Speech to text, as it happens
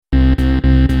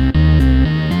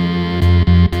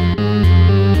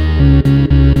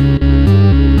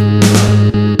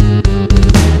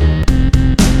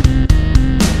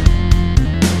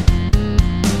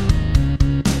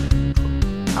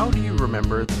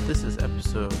This is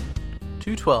episode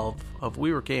 212 of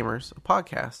We Were Gamers, a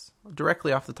podcast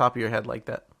directly off the top of your head like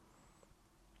that.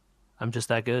 I'm just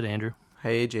that good, Andrew.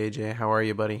 Hey, JJ, how are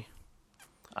you, buddy?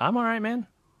 I'm all right, man.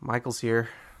 Michael's here.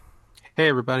 Hey,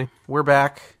 everybody. We're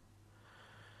back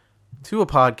to a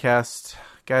podcast.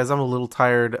 Guys, I'm a little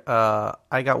tired.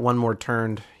 I got one more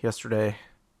turned yesterday.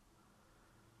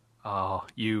 Oh,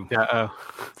 you Uh-oh.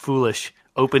 foolish.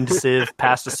 Opened Civ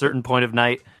past a certain point of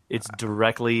night. It's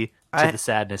directly to the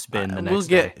sadness bin the next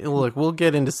day. We'll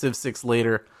get into Civ 6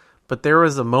 later, but there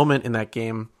was a moment in that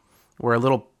game where a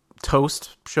little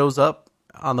toast shows up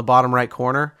on the bottom right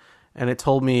corner, and it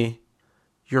told me,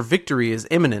 your victory is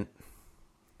imminent.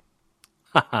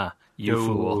 Haha, you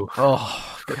fool.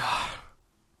 Oh, God.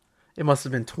 It must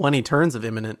have been 20 turns of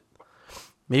imminent.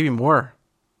 Maybe more.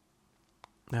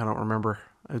 I don't remember.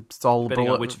 It's all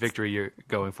Depending on which victory you're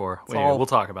going for. Anyway, we'll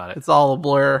talk about it. It's all a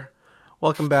blur.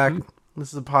 Welcome back.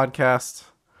 This is a podcast.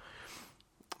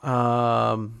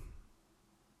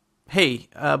 Hey,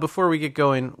 before we get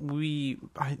going,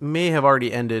 I may have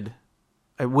already ended.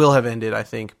 I will have ended, I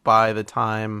think, by the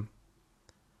time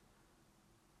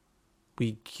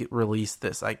we release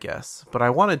this, I guess. But I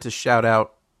wanted to shout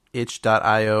out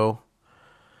itch.io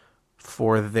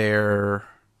for their,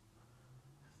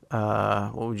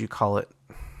 what would you call it?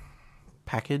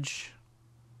 Package?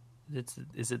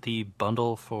 Is it the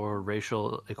bundle for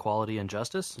racial equality and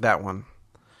justice? That one.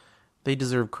 They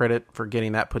deserve credit for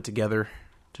getting that put together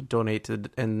to donate to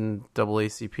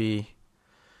NAACP.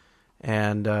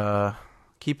 And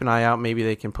keep an eye out. Maybe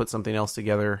they can put something else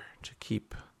together to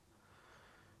keep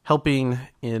helping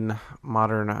in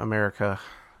modern America.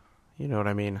 You know what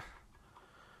I mean?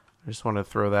 I just want to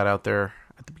throw that out there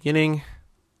at the beginning.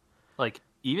 Like,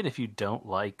 even if you don't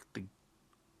like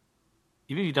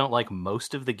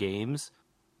most of the games,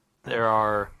 there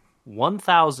are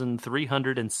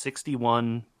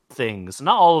 1,361 things.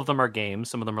 Not all of them are games.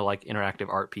 Some of them are like interactive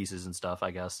art pieces and stuff,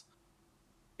 I guess,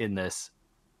 in this,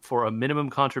 for a minimum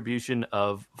contribution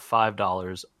of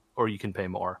 $5, or you can pay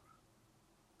more.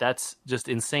 That's just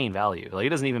insane value. Like, it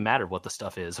doesn't even matter what the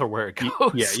stuff is or where it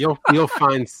goes. Yeah, you'll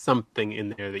find something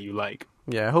in there that you like.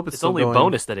 Yeah, I hope it's still only going. A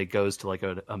bonus that it goes to like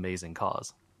an amazing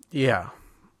cause. Yeah.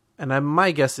 And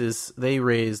my guess is they've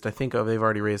already raised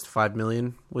 $5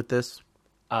 million with this.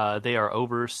 They are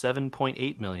over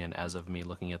 7.8 million as of me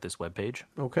looking at this webpage.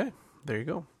 Okay, there you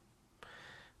go.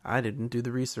 I didn't do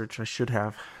the research I should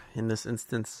have in this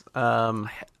instance. I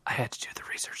had to do the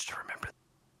research to remember.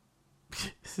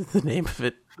 The name of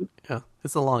it. Yeah,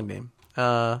 it's a long name.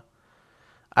 My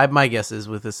guess is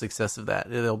with the success of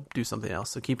that, they'll do something else.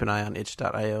 So keep an eye on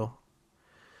itch.io.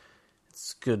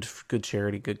 It's good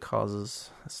charity, good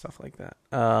causes, stuff like that.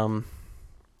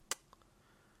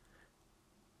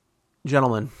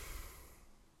 Gentlemen,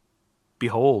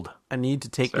 behold, I need to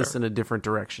take this in a different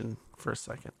direction for a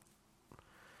second.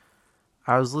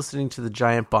 I was listening to the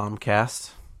Giant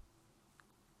Bombcast,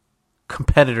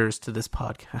 competitors to this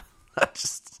podcast.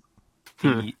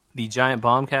 The Giant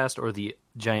Bombcast or the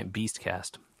Giant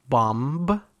Beastcast?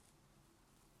 Bombcast.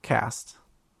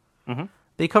 Mm-hmm.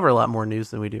 They cover a lot more news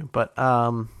than we do, but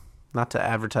not to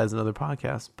advertise another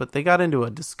podcast, but they got into a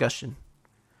discussion.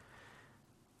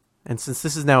 And since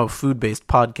this is now a food-based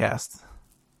podcast,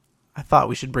 I thought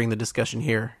we should bring the discussion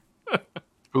here.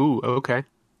 Ooh, okay.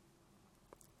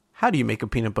 How do you make a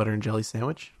peanut butter and jelly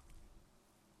sandwich?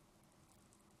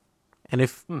 And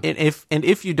if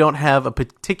you don't have a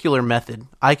particular method,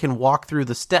 I can walk through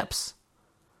the steps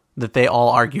that they all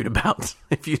argued about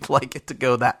if you'd like it to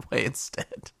go that way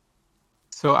instead.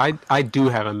 So I do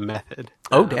have a method.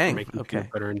 Oh, dang. For making Okay.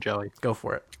 peanut butter and jelly. Go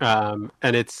for it.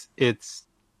 And it's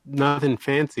nothing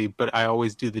fancy, but I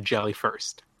always do the jelly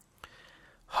first.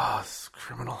 Oh, this is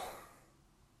criminal.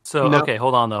 So, No. okay,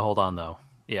 hold on though.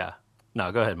 Yeah. No,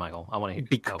 go ahead, Michael. I want to hear.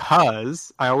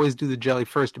 Because I always do the jelly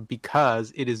first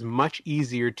because it is much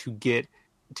easier to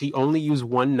only use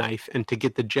one knife and to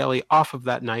get the jelly off of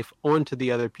that knife onto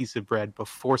the other piece of bread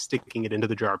before sticking it into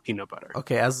the jar of peanut butter.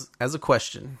 Okay, as a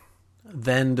question,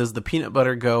 then does the peanut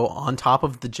butter go on top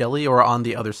of the jelly or on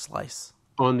the other slice?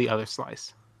 On the other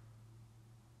slice.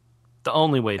 The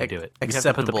only way to do it. You have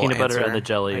to put the Acceptable peanut butter answer, and the I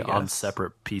jelly on guess.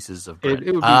 separate pieces of bread.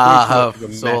 It would be Ah, way too much of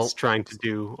a so mess trying to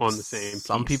do on the same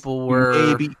Some piece. people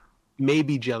were...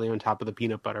 Maybe jelly on top of the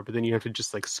peanut butter, but then you have to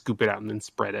just like scoop it out and then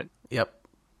spread it. Yep.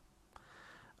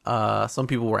 Some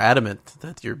people were adamant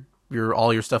that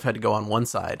all your stuff had to go on one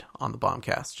side on the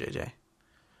Bombcast, JJ.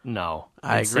 No.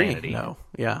 I Insanity. agree. No.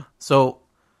 Yeah. So,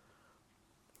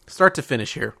 start to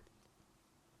finish here.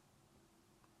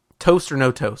 Toast or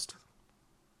no toast?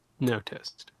 No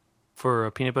toast. For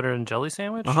a peanut butter and jelly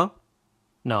sandwich? Uh-huh.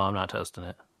 No, I'm not toasting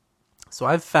it. So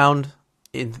I've found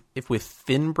if with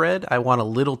thin bread, I want a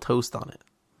little toast on it.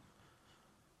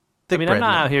 I mean, I'm bread,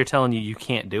 not no. out here telling you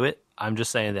can't do it. I'm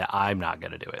just saying that I'm not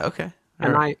going to do it. Okay.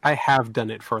 And Alright. I have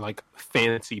done it for like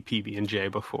fancy PB&J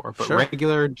before, but Sure.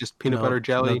 regular, just peanut butter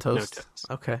jelly, no toast.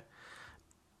 Okay.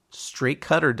 Straight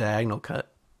cut or diagonal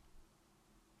cut?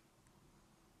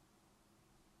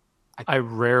 I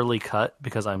rarely cut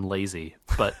because I'm lazy,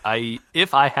 but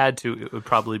if I had to, it would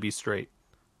probably be straight.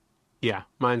 Yeah,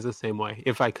 mine's the same way.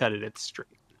 If I cut it, it's straight.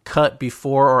 Cut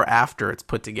before or after it's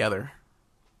put together?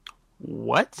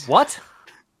 What? What?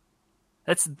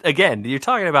 That's, again, you're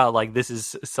talking about like this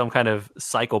is some kind of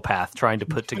psychopath trying to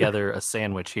put together a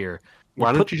sandwich here.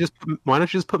 Why don't you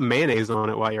just put mayonnaise on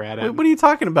it while you're at it? What are you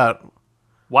talking about?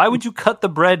 Why would you cut the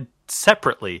bread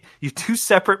separately? You two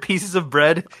separate pieces of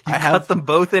bread. You cut them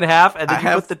both in half, and then you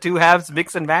put the two halves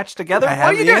mix and match together. I What have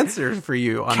are you the doing? answer for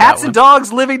you on Cats that and one.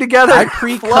 dogs living together.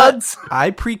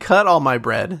 I pre-cut all my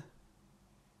bread.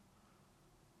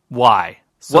 Why?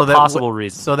 So What that possible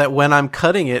reason? So that when I'm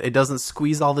cutting it, it doesn't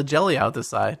squeeze all the jelly out the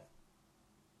side.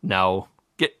 No.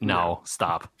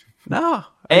 Stop. No.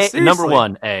 Number seriously.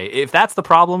 one, if that's the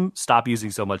problem, stop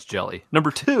using so much jelly.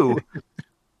 Number two,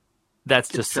 that's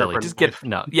just silly. Just get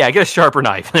a sharper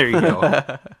knife. There you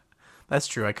go. That's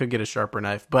true. I could get a sharper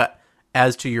knife, but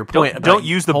as to your point, Don't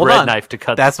use the hold bread on. knife to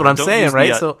cut. That's what I'm don't saying, use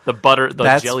right? So the butter, the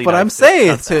that's jelly. what knife I'm to saying.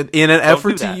 cut that. In an Don't effort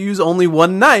do to that. use only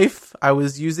one knife, I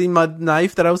was using my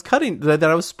knife that I was cutting, that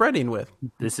I was spreading with.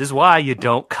 This is why you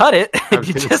don't cut it. I was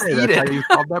You gonna just say, eat that's how it. you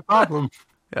solve that problem.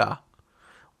 Yeah.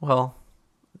 Well,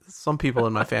 some people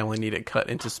in my family need it cut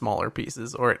into smaller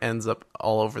pieces, or it ends up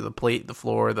all over the plate, the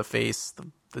floor, the face,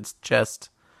 the chest.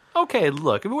 Okay,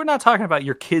 look, we're not talking about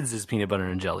your kids' peanut butter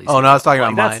and jelly. Oh no, I was talking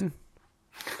Like, about that's- mine.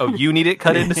 Oh, you need it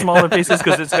cut into smaller pieces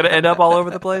because it's going to end up all over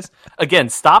the place? Again,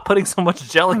 stop putting so much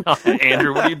jelly on it,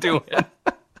 Andrew. What are you doing?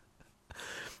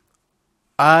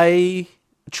 I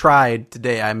tried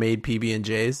today. I made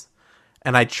PB&Js,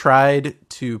 and I tried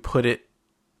to put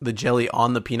the jelly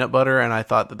on the peanut butter, and I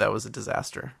thought that was a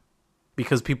disaster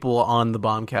because people on the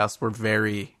Bombcast were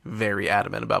very, very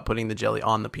adamant about putting the jelly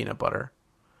on the peanut butter.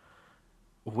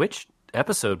 Which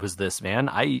episode was this, man?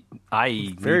 I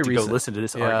need Very to recent. go listen to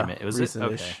this argument. It was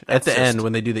recent-ish. okay. At the That's end just-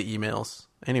 when they do the emails.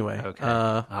 Anyway, Okay.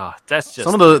 That's just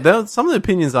some of the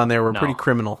opinions on there were No. pretty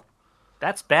criminal.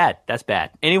 That's bad. That's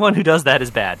bad. Anyone who does that is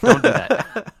bad. Don't do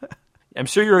that. I'm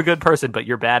sure you're a good person, but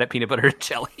you're bad at peanut butter and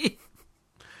jelly.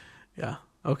 Yeah.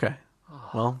 Okay.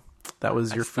 Well, that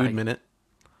was your food minute.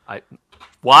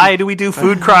 Why do we do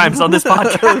food crimes on this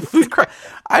podcast?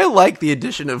 I like the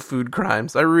addition of food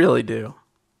crimes. I really do.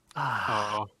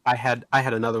 Oh, I had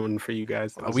another one for you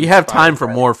guys. that was We have time inspired for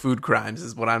by- more food crimes,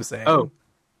 is what I'm saying. Oh,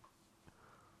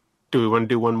 do we want to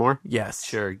do one more? yes.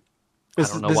 Sure. This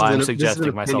I don't is- know this why is I'm an- this is an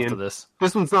suggesting myself to opinion. this.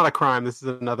 This one's not a crime. This is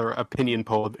another opinion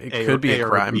poll. It could be a or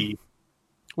crime. B.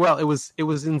 Well, it was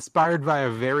inspired by a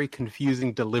very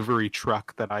confusing delivery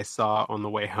truck that I saw on the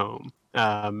way home.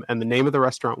 And the name of the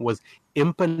restaurant was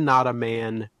Empanada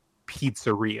Man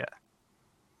Pizzeria.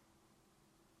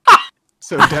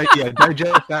 So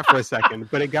digest that for a second.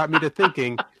 But it got me to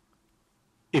thinking,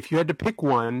 if you had to pick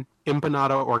one,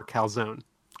 empanada or calzone.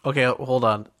 Okay, hold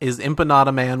on. Is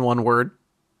empanada man one word?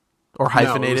 Or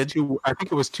hyphenated? No, I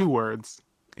think it was two words.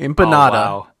 Empanada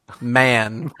Oh, wow.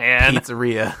 man Man.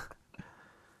 pizzeria.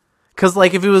 Because,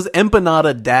 like, if it was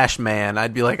empanada dash man,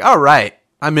 I'd be like, all right,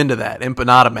 I'm into that.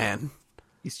 Empanada man.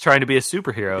 He's trying to be a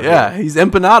superhero. Yeah, here. he's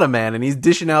empanada man, and he's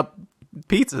dishing out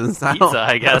pizzas.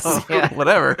 I guess. Yeah.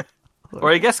 Whatever. Or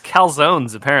I guess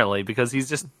calzones, apparently, because he's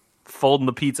just folding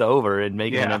the pizza over and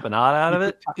making Yeah. an empanada out of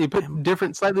it. You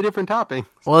put slightly different topping.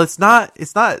 Well, it's not.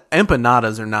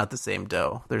 Empanadas are not the same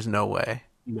dough. There's no way.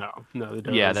 No. The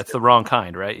dough Yeah, is- that's the wrong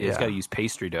kind, right? It's Yeah. got to use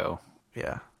pastry dough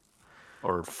Yeah.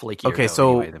 or flaky. Okay, dough so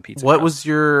anyway than pizza what crust. was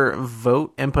your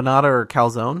vote? Empanada or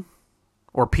calzone?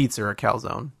 Or pizza or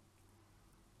calzone?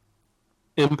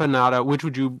 empanada. Which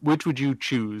would you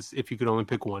choose if you could only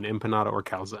pick one, empanada or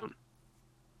calzone?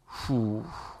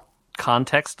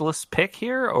 contextless pick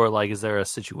here, or like is there a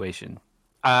situation?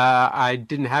 I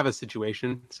didn't have a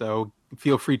situation, so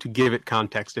feel free to give it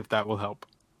context if that will help.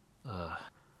 A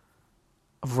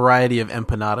variety of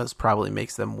empanadas probably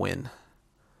makes them win.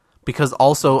 Because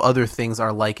also other things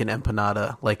are like an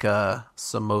empanada, like a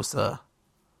samosa.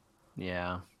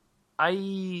 Yeah,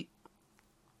 I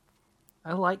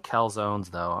like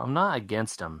calzones though. I'm not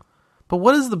against them. But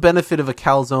what is the benefit of a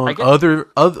calzone I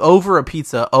guess- over a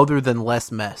pizza other than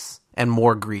less mess and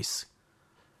more grease?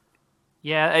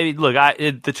 Yeah, I mean, look,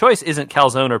 the choice isn't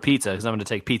calzone or pizza because I'm going to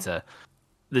take pizza.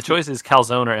 The choice is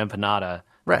calzone or empanada.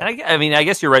 Right. And I mean, I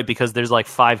guess you're right because there's like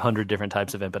 500 different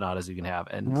types of empanadas you can have,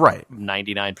 and Right.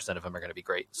 99% of them are going to be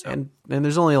great. So, And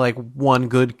there's only like one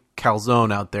good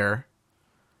calzone out there.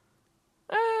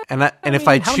 And if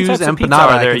I how many choose types of pizza empanada, are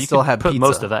I there? can You still could have put pizza.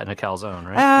 most of that in a calzone,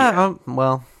 right?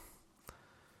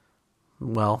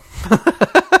 Well.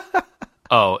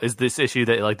 Oh, is this issue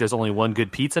that like there's only one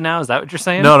good pizza now? Is that what you're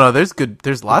saying? No,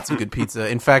 there's lots of good pizza.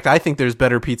 In fact, I think there's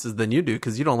better pizzas than you do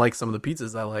because you don't like some of the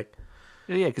pizzas I like.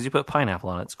 Yeah, because you put pineapple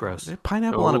on it. It's gross.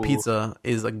 Pineapple on a pizza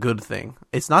is a good thing.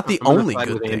 It's not the I'm gonna only side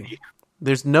good with thing. Andy.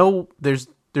 There's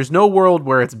no world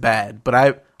where it's bad, but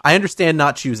I understand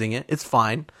not choosing it. It's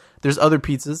fine. There's other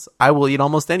pizzas. I will eat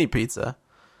almost any pizza.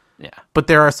 Yeah. But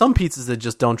there are some pizzas that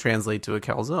just don't translate to a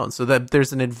calzone. So that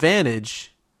there's an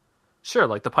advantage. Sure,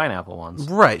 like the pineapple ones.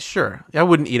 Right, sure. I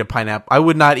wouldn't eat a pineapple. I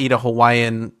would not eat a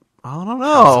Hawaiian. I don't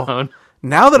know. Calzone.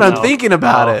 Now that I'm No, thinking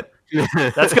about no.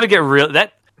 it. That's gonna get real.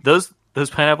 Those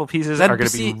pineapple pieces That'd are gonna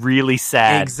be- be really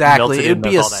sad. Exactly. melted It'd in be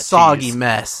with a all that soggy cheese.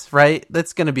 mess, right?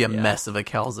 That's going to be a mess of a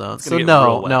calzone. It's So gonna get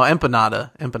real no, wet.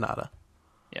 empanada.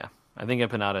 Yeah, I think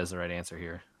empanada is the right answer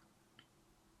here.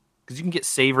 Because you can get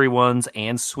savory ones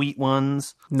and sweet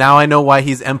ones. Now I know why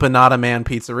he's Empanada Man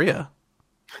Pizzeria.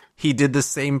 He did the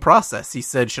same process. He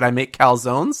said, "Should I make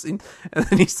calzones?" And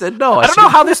then he said, "No." I don't know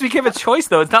how this became a choice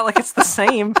though. It's not like it's the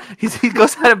same. He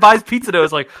goes out and buys pizza dough.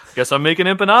 It's like, guess I'm making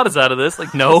empanadas out of this.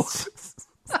 Like, no.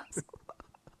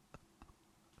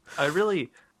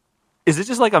 Is it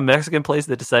just like a Mexican place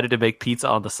that decided to make pizza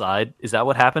on the side? Is that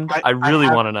what happened? I really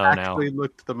want to know I now. actually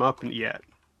looked them up yet.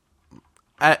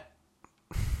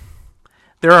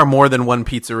 There are more than one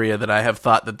pizzeria that I have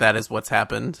thought that is what's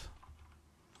happened.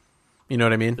 You know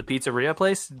what I mean? The pizzeria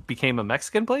place became a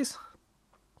Mexican place?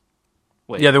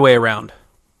 Wait. The other way around.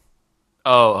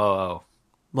 Oh.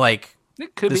 Like,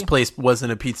 It could this be. place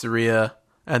wasn't a pizzeria,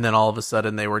 and then all of a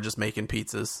sudden they were just making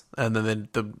pizzas, and then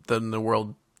the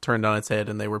world turned on its head,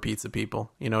 and they were pizza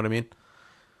people. You know what I mean?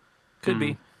 Could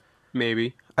be.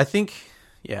 Maybe. I think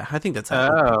that's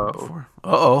happened Oh. before.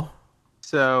 Uh-oh.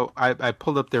 So I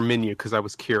pulled up their menu because I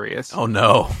was curious. Oh,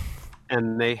 no.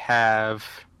 And they have...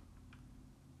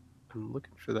 I'm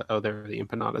looking for the... Oh, there are the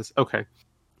empanadas. Okay.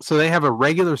 So they have a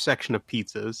regular section of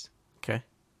pizzas, Okay.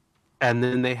 and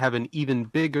then they have an even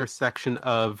bigger section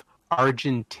of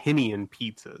Argentinian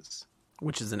pizzas.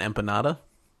 Which is an empanada?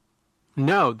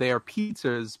 No, they are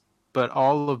pizzas, but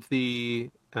all of the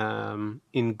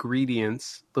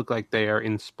ingredients look like they are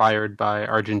inspired by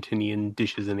Argentinian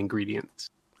dishes and ingredients.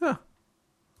 Huh.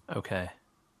 Okay.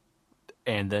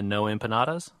 And then no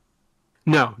empanadas?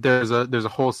 No, there's a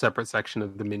whole separate section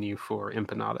of the menu for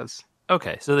empanadas.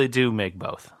 Okay, so they do make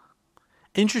both.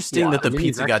 Interesting Yeah, that the the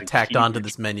menu's pizza got actually tacked onto huge.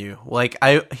 this menu. Like,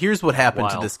 here's what happened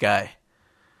to Wild. this guy.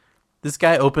 This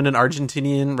guy opened an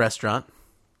Argentinian restaurant.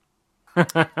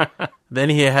 Then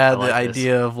he had like the this.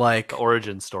 idea of like, The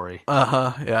origin story.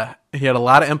 yeah. He had a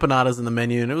lot of empanadas in the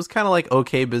menu, and it was kind of like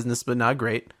okay business, but not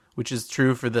great, which is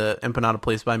true for the empanada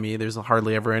place by me. There's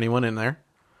hardly ever anyone in there,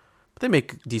 but they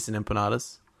make decent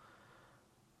empanadas.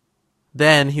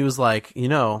 Then he was like,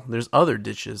 there's other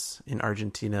dishes in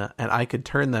Argentina, and I could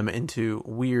turn them into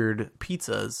weird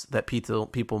pizzas that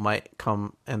people might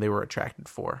come and they were attracted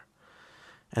for.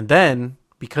 And then,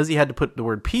 because he had to put the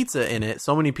word pizza in it,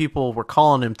 so many people were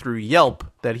calling him through Yelp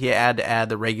that he had to add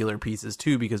the regular pizzas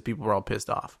too because people were all pissed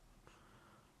off.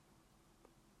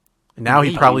 And now he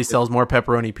Maybe, probably but- sells more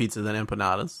pepperoni pizza than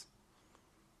empanadas.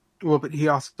 Well, but he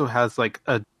also has like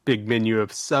a big menu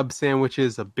of sub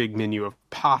sandwiches, a big menu of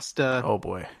pasta. Oh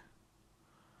boy.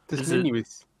 This Is it- menu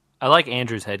is... I like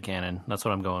Andrew's headcanon. That's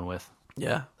what I'm going with.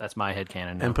 Yeah. That's my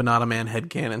headcanon now. Empanada Man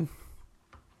headcanon.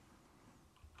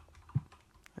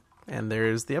 And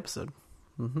there's the episode.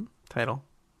 Title.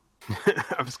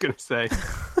 I was going to say.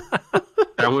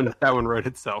 that one wrote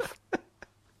itself.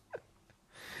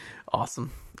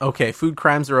 Awesome. Okay, food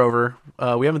crimes are over.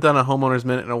 We haven't done a homeowner's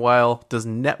minute in a while. Does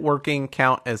networking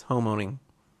count as homeowning?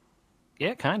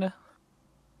 Yeah, kind of.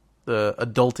 The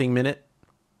adulting minute?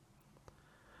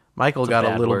 Michael It's a got a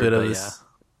bad little word, bit of but this.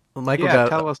 Michael Yeah,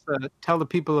 got tell the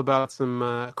people about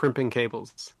some crimping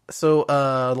cables. So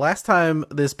last time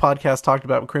this podcast talked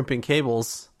about crimping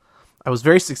cables, I was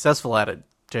very successful at it,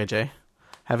 JJ.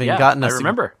 Having Yeah, gotten a I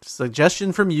remember.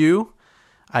 suggestion from you,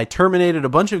 I terminated a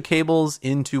bunch of cables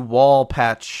into wall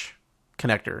patch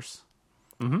connectors.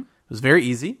 Mhm. It was very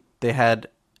easy. They had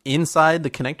inside the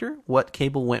connector what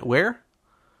cable went where.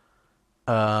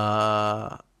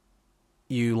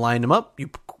 You lined them up, you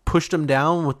pushed them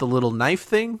down with the little knife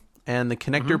thing, and the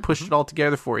connector pushed it all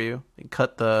together for you. It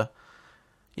cut the,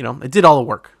 it did all the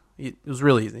work. It was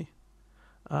really easy.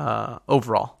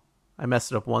 Overall, I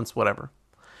messed it up once, whatever.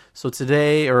 So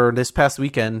today, or this past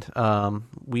weekend,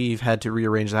 we've had to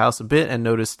rearrange the house a bit and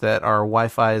noticed that our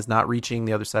Wi-Fi is not reaching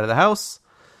the other side of the house.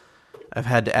 I've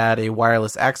had to add a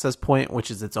wireless access point, which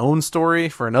is its own story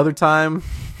for another time.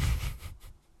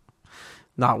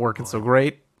 Not working so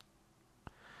great.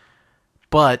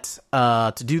 But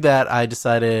to do that, I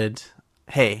decided,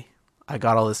 hey, I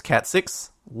got all this Cat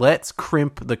 6. Let's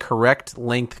crimp the correct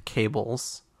length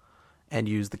cables and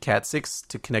use the Cat 6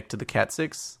 to connect to the Cat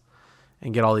 6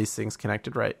 and get all these things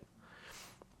connected right.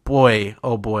 Boy,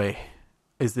 oh boy,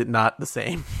 is it not the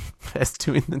same as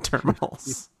doing the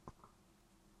terminals.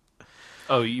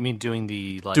 Oh, you mean doing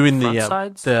the doing front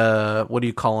sides? The what do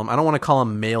you call them? I don't want to call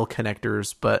them male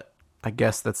connectors, but I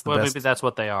guess that's the best. Maybe that's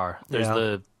what they are.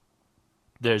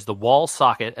 There's the wall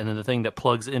socket, and then the thing that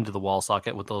plugs into the wall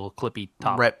socket with the little clippy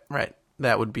top. Right.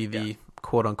 That would be the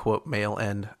quote-unquote male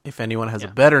end. If anyone has a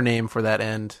better name for that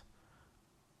end,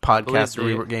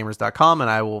 podcast@reworkgamers.com, and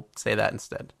I will say that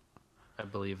instead. I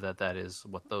believe that is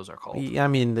what those are called. I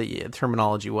mean,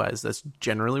 terminology-wise, that's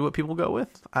generally what people go with.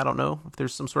 I don't know if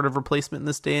there's some sort of replacement in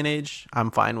this day and age.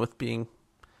 I'm fine with being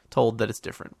told that it's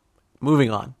different. Moving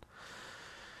on.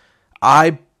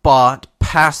 I bought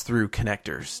pass-through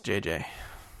connectors, JJ.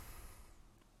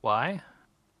 Why?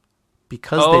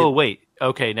 Because wait.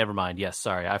 Okay, never mind. Yes,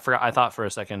 sorry. I forgot. I thought for a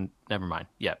second. Never mind.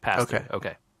 Yeah, pass-through.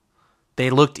 Okay.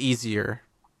 They looked easier.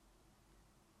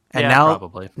 And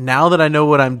probably. Now that I know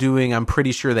what I'm doing, I'm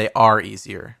pretty sure they are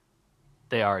easier.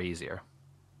 They are easier.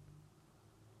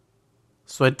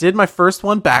 So I did my first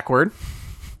one backward.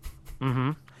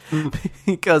 Mm-hmm.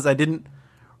 Because I didn't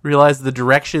realize the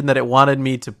direction that it wanted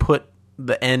me to put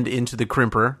the end into the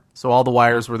crimper. So all the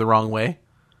wires were the wrong way.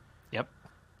 Yep.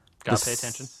 Gotta pay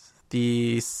attention.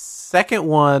 The second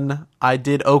one I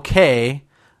did okay,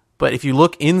 but if you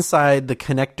look inside the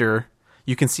connector,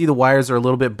 you can see the wires are a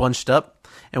little bit bunched up.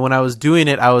 And when I was doing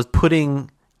it, I was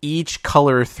putting each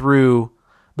color through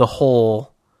the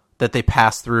hole that they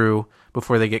pass through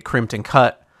before they get crimped and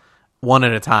cut one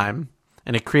at a time.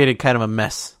 And it created kind of a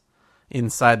mess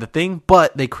inside the thing,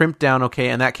 but they crimped down okay,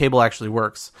 and that cable actually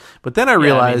works. But then I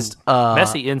realized...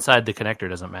 messy inside the connector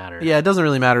doesn't matter. Yeah, it doesn't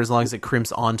really matter as long as it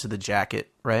crimps onto the jacket,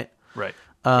 right? Right.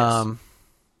 Yes.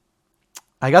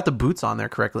 I got the boots on there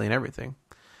correctly and everything.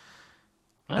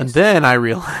 Nice. And then I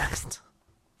realized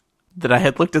that I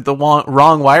had looked at the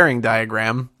wrong wiring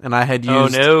diagram, and I had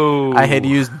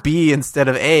used B instead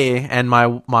of A, and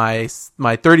my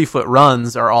 30-foot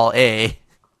runs are all A.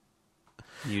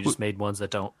 You just made ones that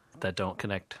don't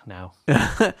connect now.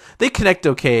 They connect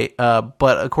okay,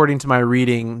 but according to my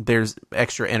reading, there's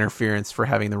extra interference for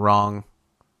having the wrong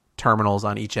terminals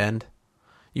on each end.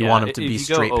 You want them to be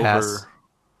straight pass.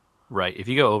 Right. If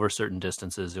you go over certain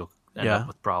distances, you'll end up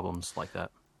with problems like that.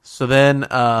 So then,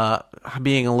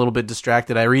 being a little bit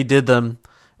distracted, I redid them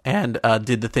and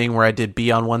did the thing where I did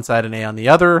B on one side and A on the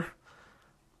other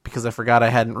because I forgot I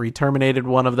hadn't re-terminated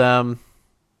one of them.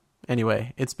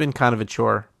 Anyway, it's been kind of a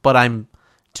chore, but I'm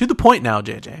to the point now,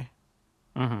 JJ.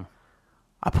 Mm-hmm.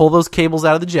 I pull those cables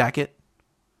out of the jacket.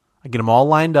 I get them all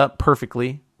lined up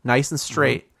perfectly, nice and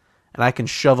straight, and I can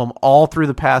shove them all through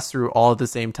the pass-through all at the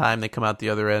same time. They come out the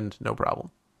other end, no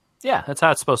problem. Yeah, that's how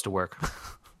it's supposed to work.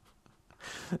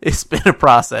 It's been a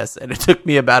process, and it took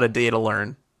me about a day to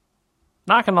learn.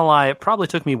 Not going to lie, it probably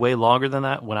took me way longer than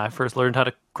that when I first learned how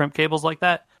to crimp cables like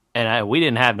that, and we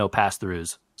didn't have no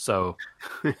pass-throughs, so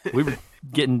we were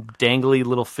getting dangly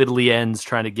little fiddly ends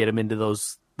trying to get them into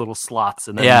those little slots,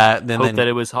 and then hope that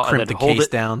it was crimp the case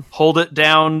down. Hold it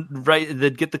down, right?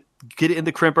 Then get it in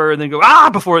the crimper, and then go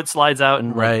before it slides out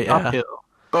and uphill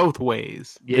both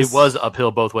ways. It was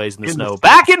uphill both ways in the snow.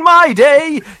 Back in my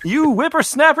day, you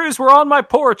whippersnappers were on my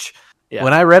porch. Yeah,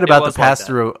 when I read about the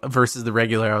pass-through versus the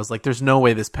regular, I was like, "There's no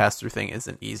way this pass-through thing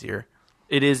isn't easier."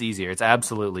 It is easier. It's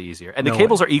absolutely easier, and the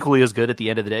cables are equally as good at the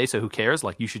end of the day. So who cares?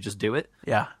 Like, you should just do it.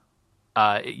 Yeah.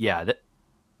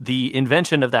 The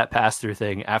invention of that pass-through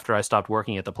thing after I stopped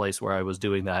working at the place where I was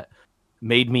doing that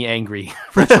made me angry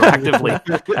retroactively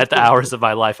at the hours of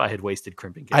my life I had wasted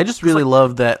crimping cables. I just really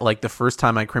love that, like, the first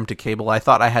time I crimped a cable, I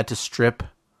thought I had to strip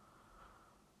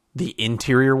the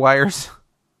interior wires.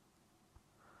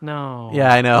 No.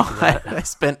 Yeah, I know.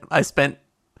 I spent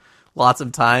lots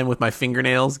of time with my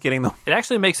fingernails getting them. It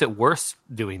actually makes it worse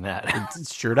doing that. It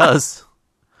sure does.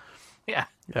 Yeah.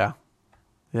 Yeah.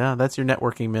 Yeah, that's your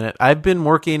networking minute. I've been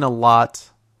working a lot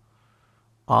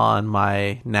on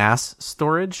my NAS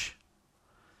storage,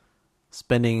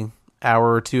 spending an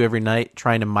hour or two every night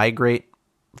trying to migrate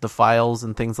the files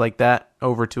and things like that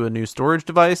over to a new storage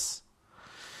device.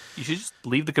 You should just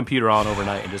leave the computer on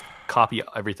overnight and just copy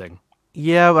everything.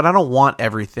 Yeah, but I don't want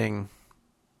everything.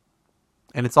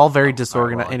 and it's all very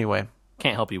disorganized. well, Anyway,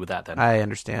 can't help you with that then. I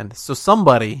understand. So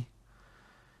somebody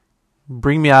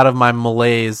bring me out of my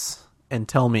malaise and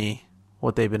tell me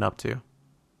what they've been up to.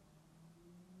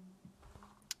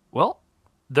 Well,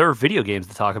 there are video games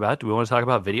to talk about. Do we want to talk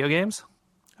about video games?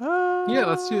 Yeah,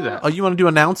 let's do that. Oh, you want to do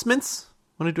announcements?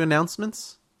 Want to do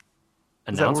announcements?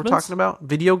 Is that what we're talking about?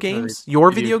 Video games?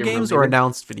 Your video games or related?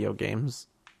 announced video games?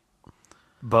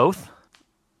 Both.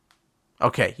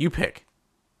 Okay, you pick.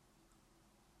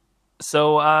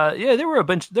 So yeah, there were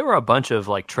a bunch of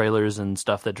like trailers and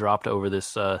stuff that dropped over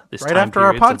this this Right time after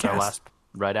our period since podcast.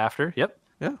 right after. Yep.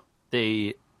 Yeah.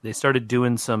 They started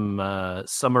doing some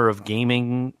summer of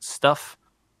gaming stuff,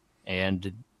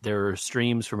 and there are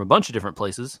streams from a bunch of different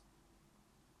places.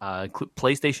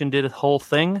 PlayStation did a whole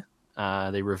thing.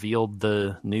 They revealed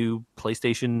the new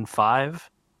PlayStation 5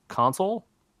 console,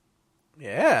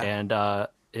 Yeah.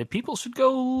 and people should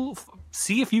go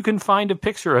see if you can find a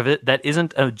picture of it that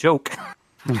isn't a joke.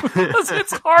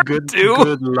 It's hard to do.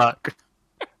 Good luck.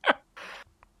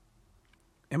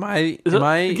 Am I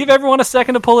Give everyone a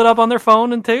second to pull it up on their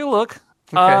phone and take a look.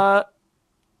 Okay.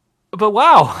 But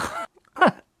wow,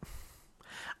 I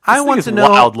This want thing is to know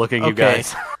wild looking, you Okay.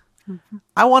 guys.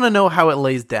 I want to know how it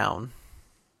lays down.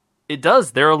 It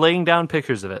does. They're laying down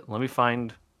pictures of it. Let me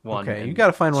find one. Okay, and you got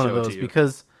to find one of show it those to you.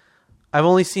 because I've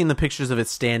only seen the pictures of it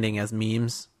standing as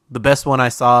memes. The best one I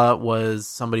saw was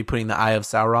somebody putting the Eye of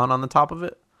Sauron on the top of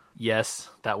it. Yes,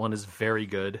 that one is very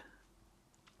good.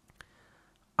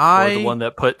 Or the one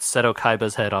that put Seto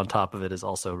Kaiba's head on top of it is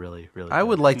also really, really I good.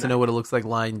 would like to know what it looks like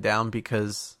lying down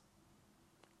because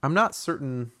I'm not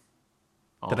certain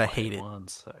that I hate it. One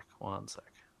sec.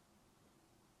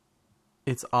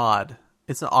 It's odd.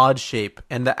 It's an odd shape,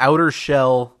 and the outer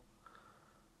shell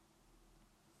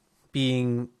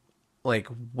being like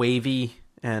wavy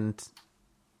and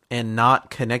not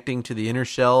connecting to the inner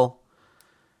shell,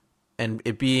 and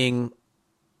it being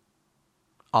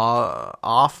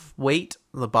off weight.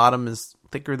 The bottom is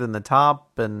thicker than the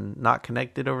top and not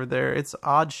connected over there. It's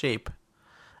odd shape.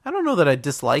 I don't know that I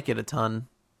dislike it a ton.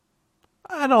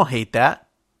 I don't hate that.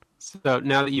 So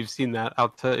now that you've seen that, I'll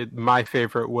tell you, my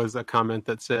favorite was a comment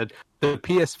that said, the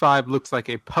PS5 looks like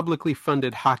a publicly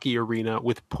funded hockey arena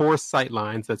with poor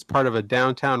sightlines that's part of a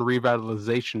downtown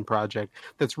revitalization project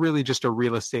that's really just a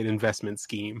real estate investment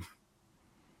scheme.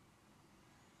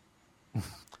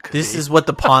 This is what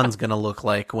the pond's going to look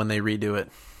like when they redo it.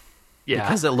 Yeah,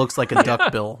 Because it looks like a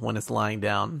duckbill when it's lying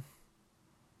down.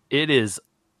 it is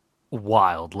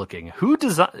wild looking. Who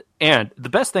designed? And the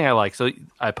best thing I like. So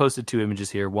I posted two images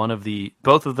here. Both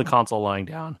of the console lying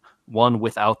down. One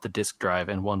without the disc drive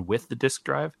and one with the disc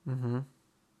drive. Mm-hmm.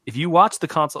 If you watch the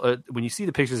console, when you see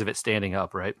the pictures of it standing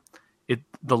up, right?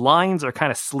 The lines are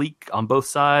kind of sleek on both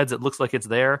sides. It looks like it's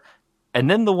there. And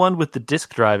then the one with the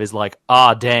disc drive is like,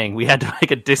 dang, we had to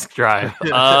make a disc drive.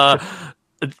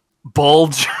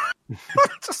 Bulge.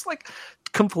 Just like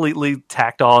completely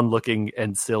tacked on looking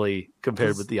and silly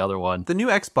compared with the other one. The new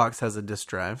Xbox has a disc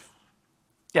drive.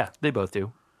 Yeah, they both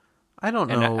do. I don't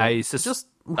And know. I Just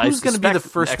I who's going to be the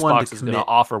suspect first Xbox one to is going to commit?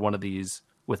 offer one of these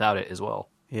without it as well.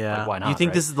 Yeah. Like, why not? You think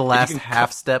right? this is the If you last can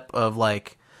half step of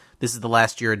like this is the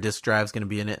last year a disc drive's going to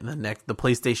be in it, and the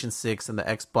PlayStation 6 and the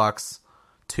Xbox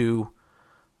 2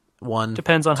 one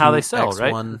Depends on how they sell,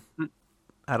 right? X1.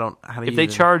 I don't. How do If you they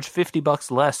even- charge $50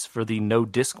 less for the no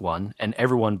disc one and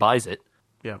everyone buys it,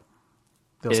 yeah,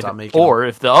 they'll stop making. or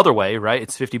if the other way, right,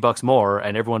 it's $50 more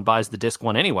and everyone buys the disc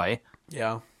one anyway, them.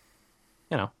 Yeah,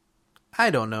 you know. I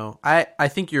don't know. I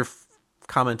think your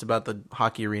comment about the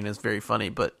hockey arena is very funny,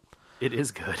 but It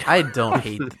is good. I don't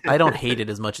hate it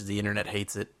as much as the internet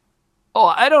hates it.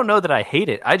 I don't know that I hate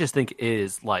it. I just think it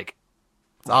is like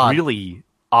It's odd. really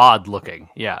odd looking.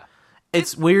 Yeah.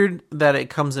 It's weird that it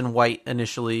comes in white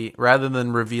initially, rather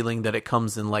than revealing that it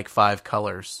comes in like 5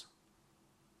 colors.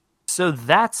 So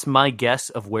that's my guess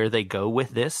of where they go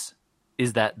with this,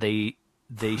 is that they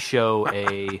show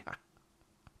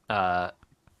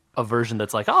a version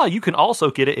that's like, you can also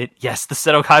get it. Yes, the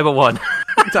Seto Kaiba one.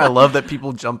 I love that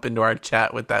people jump into our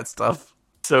chat with that stuff.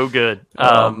 So good.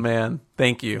 Oh man,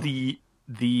 thank you.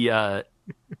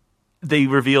 They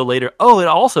reveal later, it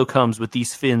also comes with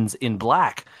these fins in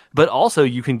black, but also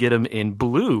you can get them in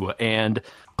blue and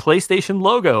PlayStation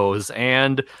logos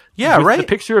and with the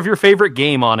picture of your favorite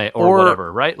game on it or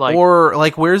whatever, right? Or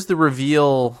where's the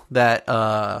reveal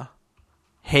that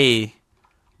hey,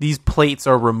 these plates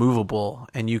are removable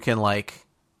and you can like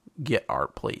get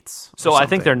art plates. So I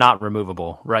think they're not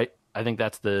removable, right? I think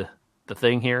that's the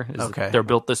thing here. Is Okay. They're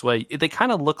built this way. They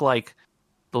kind of look like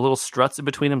the little struts in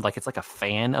between them, like it's like a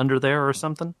fan under there or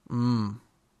something.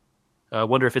 I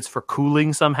wonder if it's for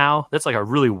cooling somehow. That's like a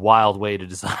really wild way to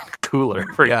design a cooler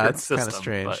for your it's system. kind of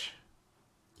strange. But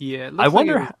Yeah, I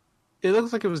wonder. It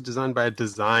looks like it was designed by a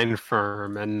design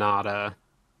firm and not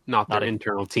their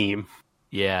internal team.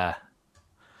 Yeah.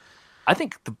 I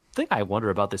think the thing I wonder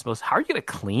about this most, how are you going to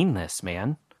clean this,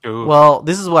 man? Ooh. Well,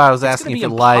 this is why I was It's asking if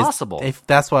gonna it be lies. impossible. If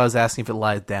that's why I was asking if it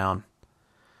lies down.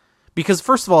 Because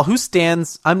first of all, who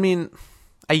stands? I mean,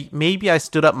 maybe I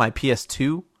stood up my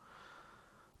PS2,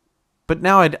 but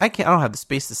now I can't. I don't have the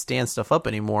space to stand stuff up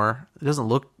anymore. It doesn't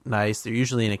look nice. They're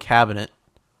usually in a cabinet.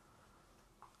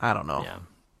 I don't know. Yeah.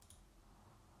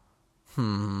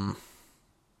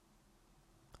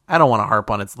 I don't want to harp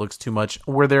on its looks too much.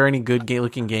 Were there any good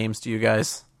looking games to you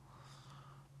guys?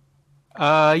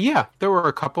 Yeah, there were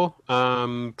a couple.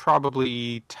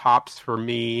 Probably tops for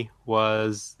me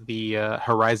was the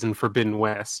Horizon Forbidden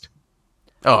West.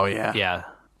 Oh yeah, Yeah.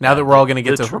 Now that we're all going to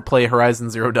get the to play Horizon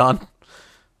Zero Dawn.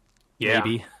 Yeah.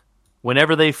 Maybe.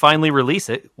 Whenever they finally release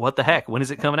it, what the heck? When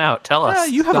is it coming out? Tell us.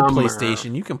 You have a Summer.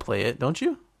 PlayStation. You can play it, don't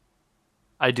you?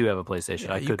 I do have a PlayStation.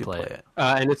 Yeah, I you could play it.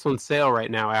 And it's on sale right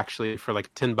now, actually, for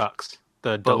like $10.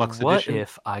 The But deluxe what edition.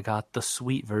 if I got the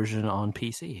sweet version on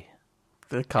PC?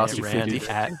 It costs you ran 50.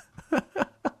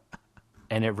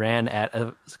 and it ran at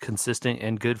a consistent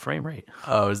and good frame rate.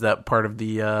 Oh, is that part of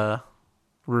the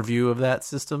review of that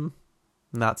system?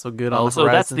 Not so good on the So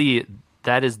Horizon?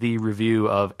 that is the review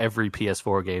of every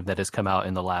PS4 game that has come out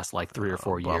in the last like 3 or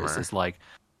 4 years. bummer. It's like,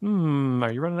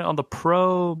 are you running it on the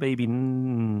Pro? Maybe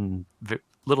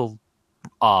little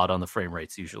odd on the frame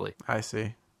rates usually. I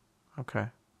see. Okay.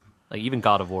 Like even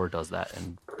God of War does that,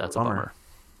 and that's a Bummer. bummer.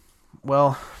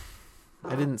 Well,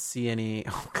 I didn't see any.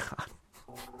 Oh God.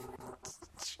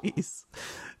 Jeez.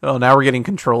 Oh, now we're getting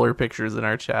controller pictures in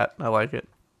our chat. I like it.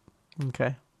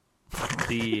 Okay.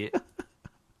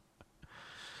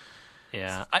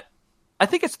 Yeah, I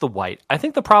think it's the white. I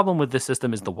think the problem with this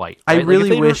system is the white. I right? Like, really if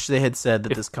they wish they had said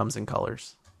that this comes in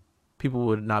colors. People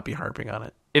would not be harping on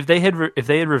it. if they had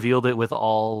revealed it with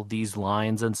all these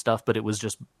lines and stuff, but it was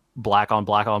just black on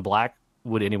black on black,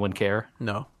 would anyone care?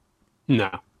 No. No.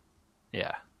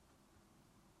 Yeah.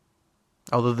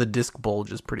 Although the disc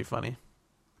bulge is pretty funny.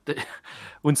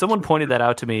 When someone pointed that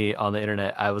out to me on the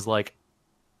internet, I was like,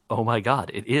 oh my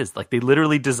God, it is. Like, they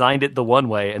literally designed it the one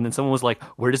way, and then someone was like,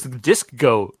 where does the disc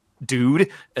go, dude?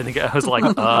 And the guy was like,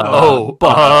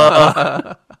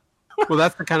 Well,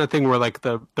 that's the kind of thing where like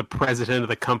the president of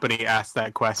the company asked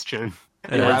that question.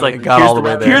 Yeah, it's like, it got all the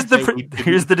way there.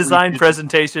 here's the design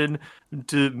presentation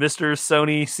to Mr.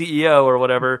 Sony CEO or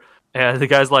whatever, and the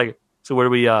guy's like, so where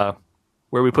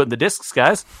are we putting the discs,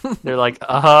 guys? They're like,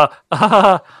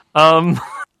 Yeah.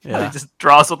 He just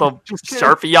draws with a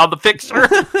Sharpie on the picture.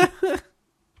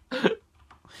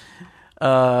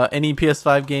 Any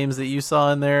PS5 games that you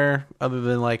saw in there other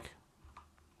than like,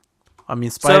 I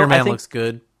mean, Spider-Man looks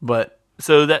good, but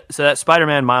So that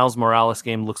Spider-Man Miles Morales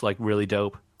game looks like really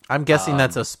dope. I'm guessing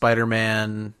that's a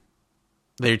Spider-Man.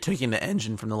 They're taking the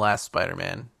engine from the last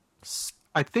Spider-Man.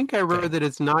 I think I read that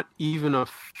it's not even a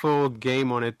full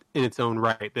game on it in its own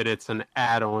right, that it's an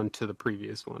add-on to the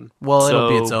previous one. Well, it'll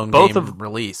be So its own both game of-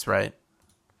 release, right?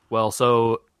 Well,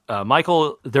 so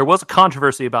Michael, there was a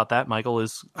controversy about that. Michael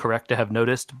is correct to have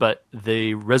noticed, but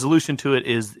the resolution to it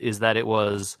is that it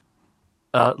was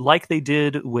like they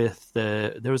did with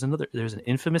there was an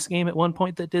Infamous game at one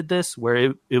point that did this,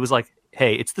 where it was like,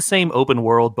 hey, it's the same open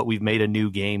world, but we've made a new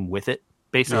game with it,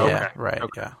 basically. Yeah, Okay. right.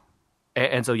 Okay. Yeah.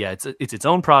 And so yeah, it's its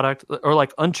own product, or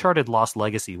like Uncharted Lost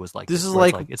Legacy was like This is where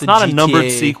like it's the not a numbered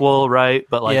GTA sequel, right?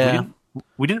 But like Yeah.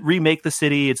 we didn't remake the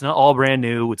city. It's not all brand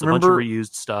new. It's a bunch of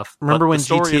reused stuff. Remember but when the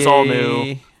story is all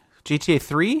new? GTA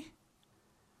 3?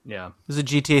 Yeah, There's a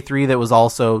GTA 3 that was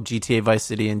also GTA Vice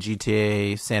City and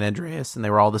GTA San Andreas, and they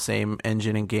were all the same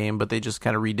engine and game, but they just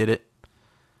kind of redid it.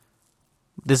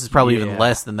 This is probably even Yeah.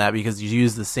 less than that because you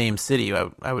use the same city,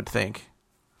 I would think.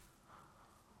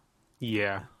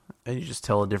 Yeah. And you just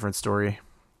tell a different story.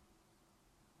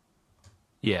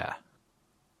 yeah.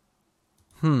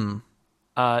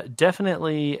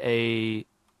 Definitely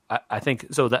I think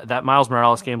so. That Miles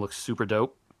Morales game looks super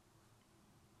dope.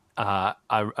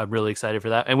 I'm really excited for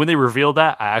that. And when they revealed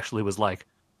that, I actually was like,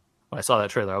 when I saw that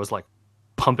trailer, I was like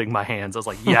pumping my hands. I was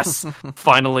like, yes,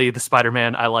 finally the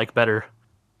Spider-Man I like better.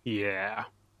 Yeah.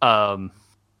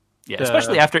 Yeah,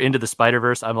 especially after Into the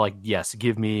Spider-Verse, I'm like, yes,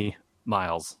 give me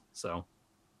Miles. So,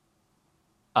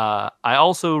 I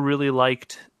also really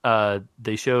liked.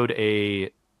 They showed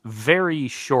a very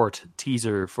short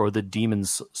teaser for the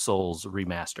Demon's Souls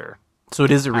remaster. So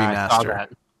it is a I saw remaster. that.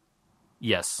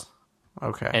 Yes,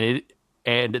 Okay.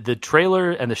 and the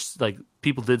trailer and the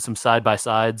people did some side by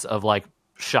sides of like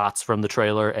shots from the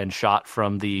trailer and shot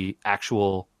from the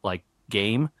actual like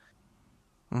game,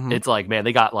 it's like, man,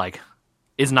 they got like,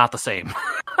 is not the same.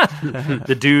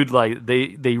 The dude, like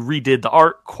they redid the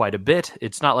art quite a bit.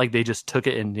 It's not like they just took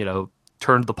it and, you know,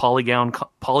 turned the polygon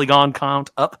count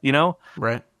up, you know?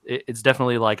 Right. It's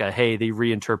definitely like hey, they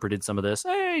reinterpreted some of this.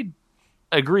 I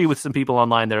agree with some people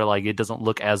online that are like, it doesn't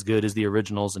look as good as the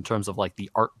originals in terms of like the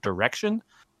art direction,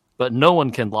 but no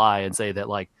one can lie and say that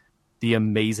like the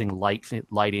amazing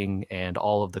lighting and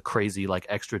all of the crazy like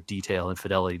extra detail and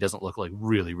fidelity doesn't look like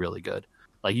really, really good.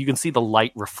 Like you can see the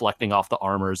light reflecting off the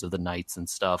armors of the knights and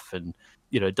stuff, and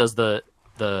you know, it does the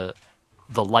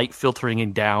light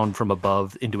filtering down from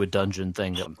above into a dungeon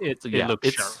thing. It looks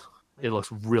sharp. It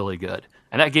looks really good.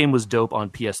 And that game was dope on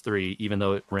PS3, even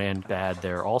though it ran bad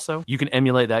there also. You can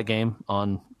emulate that game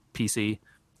on PC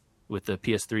with the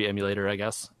PS3 emulator, I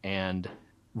guess, and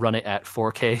run it at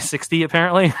 4K 60,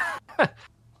 apparently.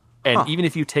 And even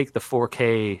if you take the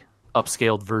 4K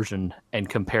upscaled version and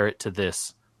compare it to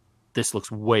this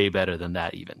looks way better than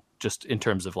that, even just in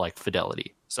terms of like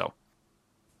fidelity. So,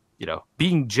 you know,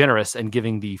 being generous and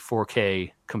giving the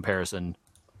 4K comparison,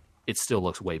 it still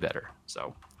looks way better.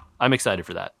 So I'm excited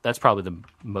for that. That's probably the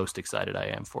most excited I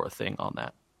am for a thing on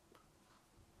that.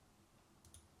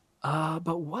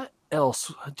 But what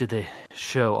else did they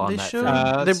show on that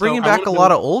thing? They're bringing back a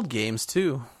lot of old games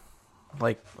too,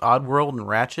 like Oddworld and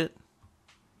Ratchet.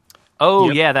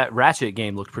 Oh, yeah, that Ratchet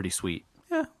game looked pretty sweet.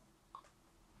 Yeah.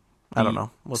 I don't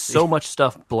know. We'll see. So much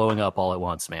stuff blowing up all at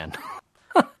once, man.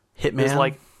 Hitman. It's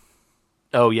like,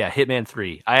 oh yeah, Hitman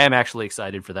 3. I am actually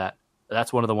excited for that.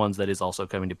 That's one of the ones that is also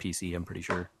coming to PC, I'm pretty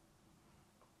sure.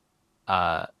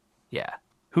 Yeah.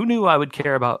 Who knew I would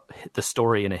care about the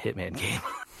story in a Hitman game?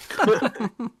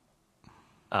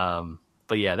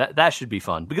 But yeah, that should be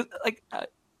fun because like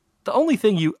the only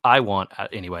thing I want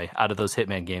anyway out of those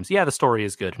Hitman games, yeah, the story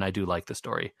is good and I do like the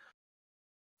story,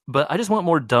 but I just want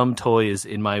more dumb toys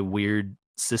in my weird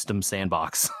system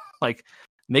sandbox. Like,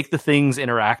 make the things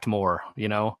interact more, you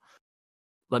know?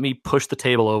 Let me push the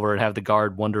table over and have the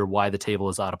guard wonder why the table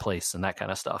is out of place and that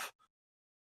kind of stuff.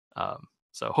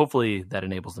 So hopefully that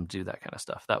enables them to do that kind of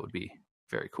stuff. That would be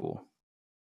very cool.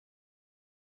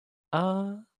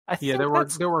 There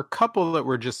were a couple that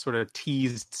were just sort of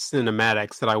teased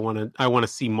cinematics that I want to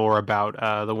see more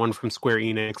about. The one from Square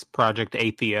Enix, Project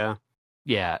Athia.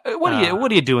 Yeah, what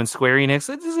are you doing, Square Enix?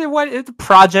 It's a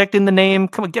project in the name.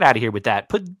 Come on, get out of here with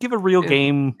that. Give a real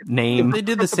game name. They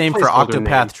did the same for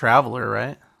Octopath Traveler,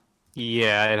 right?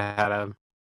 Yeah,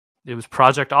 it was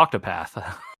Project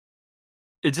Octopath.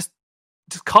 It just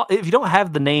call, if you don't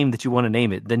have the name that you want to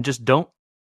name it, then just don't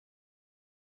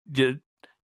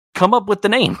come up with the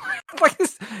name. Like,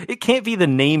 it can't be the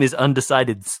name is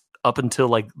undecided up until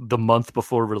like the month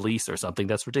before release or something.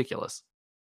 That's ridiculous.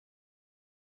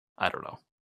 I don't know.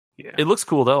 Yeah. It looks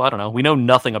cool though. I don't know. We know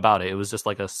nothing about it. It was just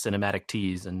like a cinematic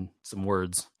tease and some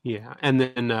words. Yeah, and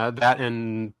then that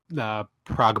and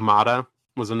Pragmata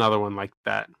was another one like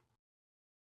that.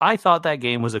 I thought that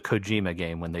game was a Kojima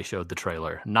game when they showed the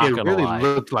trailer. Not gonna lie. It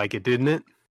really looked like it, didn't it?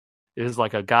 It was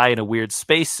like a guy in a weird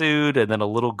spacesuit, and then a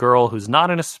little girl who's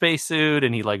not in a spacesuit,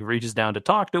 and he like reaches down to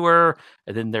talk to her,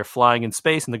 and then they're flying in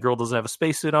space, and the girl doesn't have a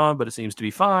spacesuit on, but it seems to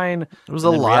be fine. There was a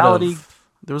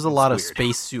lot of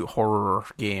spacesuit horror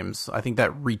games. I think that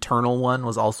Returnal one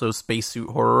was also spacesuit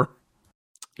horror.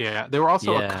 Yeah, there were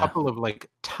also a couple of like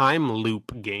time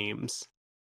loop games.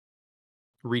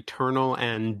 Returnal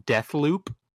and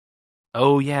Deathloop.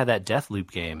 Oh yeah, that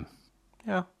Deathloop game.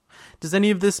 Yeah. Does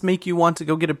any of this make you want to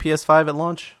go get a PS5 at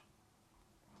launch?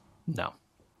 No.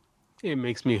 It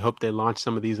makes me hope they launch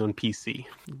some of these on PC.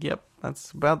 Yep,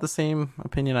 that's about the same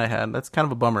opinion I had. That's kind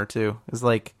of a bummer too. It's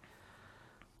like,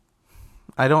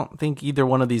 I don't think either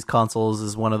one of these consoles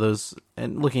is one of those.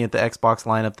 And looking at the Xbox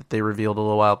lineup that they revealed a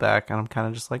little while back, and I'm kind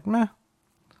of just like, meh.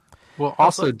 Well,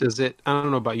 also, does it? I don't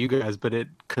know about you guys, but it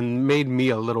made me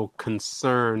a little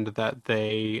concerned that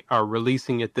they are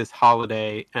releasing it this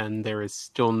holiday and there is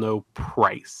still no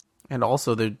price. And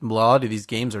also, a lot of these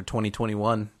games are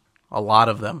 2021. A lot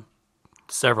of them.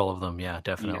 Several of them, yeah,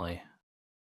 definitely.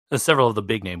 Yeah. Several of the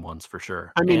big name ones, for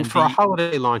sure. I mean, for a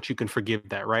holiday launch, you can forgive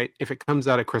that, right? If it comes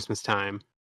out at Christmas time.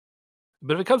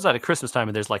 But if it comes out at Christmas time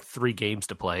and there's like 3 games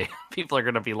to play, people are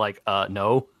going to be like,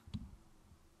 no.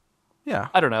 Yeah.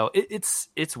 I don't know.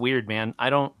 It's weird, man. I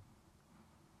don't...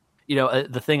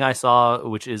 the thing I saw,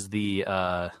 which is it's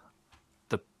a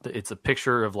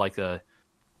picture of like the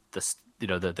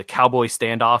cowboy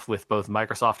standoff with both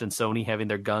Microsoft and Sony having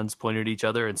their guns pointed at each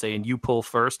other and saying, you pull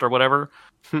first or whatever.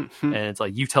 And it's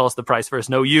like, you tell us the price first.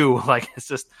 No, you. Like, it's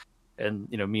just... And,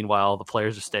 meanwhile, the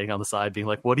players are standing on the side being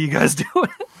like, what are you guys doing?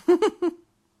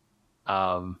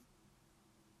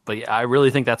 But yeah, I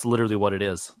really think that's literally what it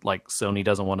is. Like, Sony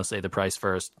doesn't want to say the price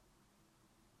first.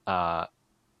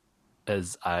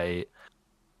 As I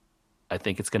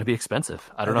think it's going to be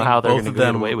expensive. I don't know how they're going to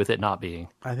get away with it not being.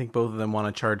 I think both of them want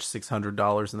to charge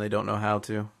 $600 and they don't know how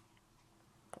to,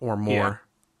 or more.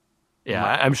 Yeah,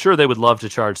 I'm sure they would love to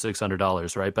charge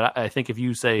 $600, right? But I think if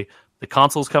you say the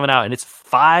console's coming out and it's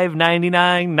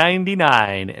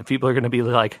 $599.99, and people are going to be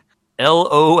like,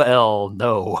 LOL,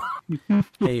 no.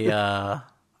 Hey, I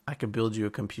could build you a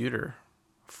computer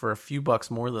for a few bucks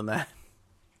more than that.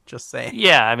 Just saying.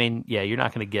 Yeah, I mean, you're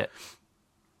not going to get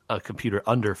a computer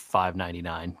under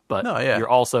 $599, but you're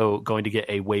also going to get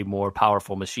a way more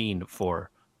powerful machine for,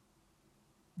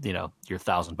 your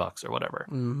 $1,000 or whatever.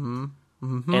 Mm-hmm.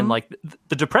 Mm-hmm. And like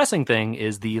the depressing thing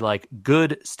is the like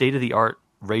good state of the art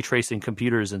ray tracing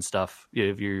computers and stuff.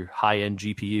 If your high end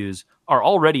GPUs are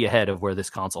already ahead of where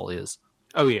this console is.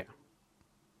 Oh yeah.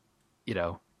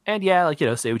 And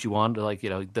say what you want. Like,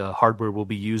 the hardware will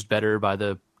be used better by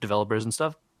the developers and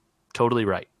stuff. Totally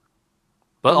right.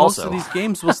 But also, most of these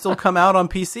games will still come out on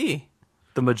PC.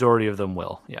 The majority of them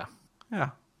will. Yeah. Yeah.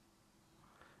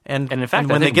 And in fact,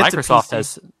 when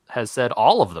Microsoft has said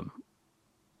all of them.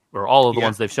 Or all of the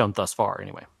ones they've shown thus far,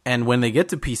 anyway. And when they get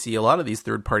to PC, a lot of these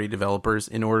third-party developers,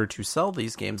 in order to sell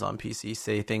these games on PC,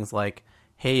 say things like,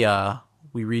 hey,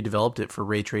 we redeveloped it for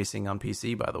ray tracing on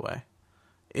PC, by the way.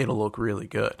 It'll look really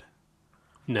good.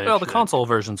 No, the console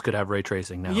versions could have ray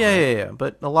tracing now. Yeah.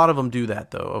 But a lot of them do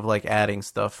that, though, of like adding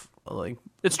stuff, like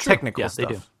it's technical stuff.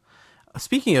 They do.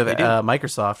 Speaking of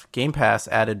Microsoft, Game Pass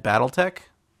added BattleTech.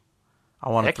 I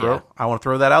want to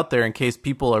throw that out there in case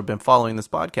people have been following this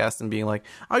podcast and being like,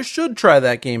 I should try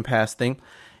that Game Pass thing.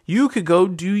 You could go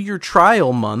do your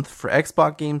trial month for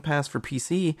Xbox Game Pass for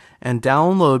PC and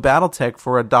download BattleTech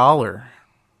for $1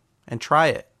 and try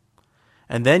it.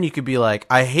 And then you could be like,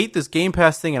 I hate this Game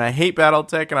Pass thing and I hate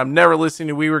BattleTech and I'm never listening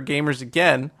to We Were Gamers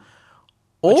again.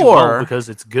 Or because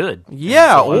it's good.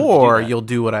 Yeah, or you'll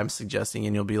do what I'm suggesting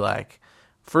and you'll be like,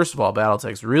 first of all,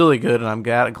 BattleTech's really good, and I'm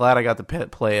glad I got to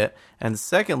play it. And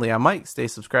secondly, I might stay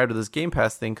subscribed to this Game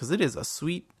Pass thing because it is a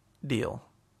sweet deal.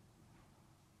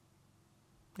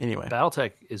 Anyway.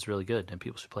 BattleTech is really good, and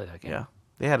people should play that game. Yeah.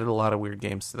 They added a lot of weird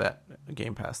games to that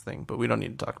Game Pass thing, but we don't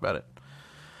need to talk about it.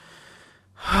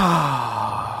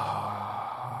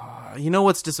 You know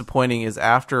what's disappointing is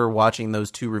after watching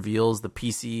those two reveals, the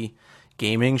PC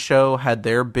gaming show had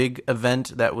their big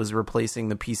event that was replacing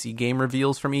the PC game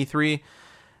reveals from E3.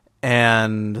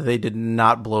 And they did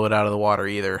not blow it out of the water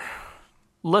either.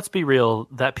 Let's be real.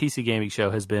 That PC gaming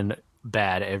show has been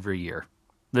bad every year.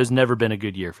 There's never been a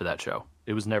good year for that show.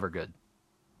 It was never good.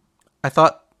 I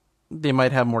thought they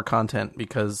might have more content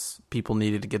because people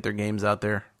needed to get their games out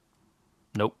there.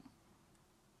 Nope.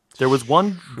 There was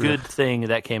one good thing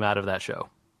that came out of that show.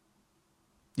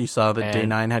 You saw that Day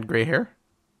 9 had gray hair?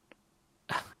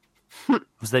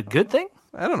 Was that a good thing?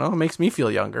 I don't know. It makes me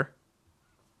feel younger.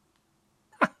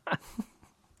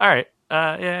 All right.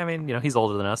 I mean, he's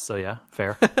older than us, so yeah,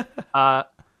 fair.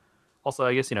 Also,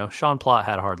 I guess, Sean Plott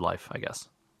had a hard life, I guess.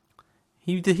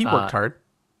 He worked hard.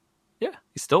 Yeah,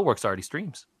 he still works hard. He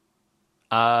streams.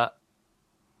 No,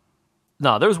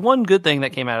 there was one good thing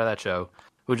that came out of that show,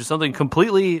 which is something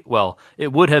completely, well,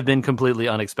 it would have been completely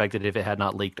unexpected if it had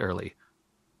not leaked early.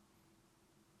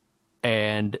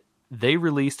 And they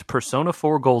released Persona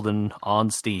 4 Golden on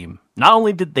Steam. Not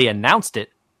only did they announce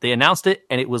it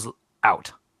and it was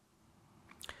out.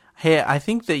 Hey, I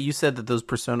think that you said that those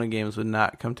Persona games would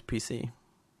not come to PC.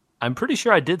 I'm pretty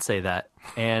sure I did say that.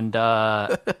 And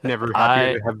never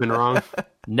happier to have been wrong.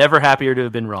 Never happier to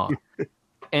have been wrong.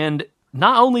 And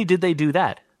not only did they do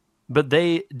that, but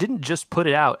they didn't just put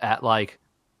it out at like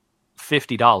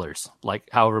 $50, like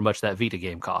however much that Vita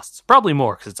game costs. Probably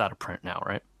more because it's out of print now,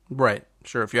 right? Right.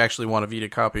 Sure, if you actually want a Vita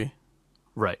copy.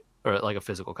 Right. Or like a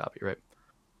physical copy, right?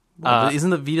 Well, isn't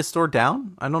the Vita store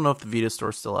down? I don't know if the Vita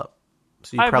store's still up.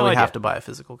 So you probably have to buy a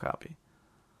physical copy.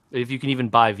 If you can even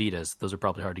buy Vitas, those are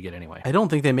probably hard to get anyway. I don't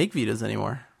think they make Vitas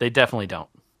anymore. They definitely don't.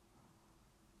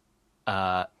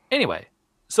 Anyway,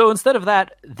 so instead of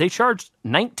that, they charged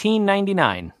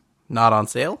 $19.99. Not on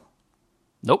sale?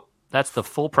 Nope. That's the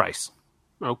full price.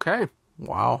 Okay.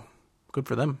 Wow. Good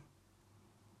for them.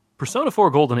 Persona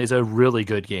 4 Golden is a really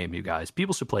good game, you guys.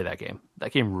 People should play that game.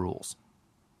 That game rules.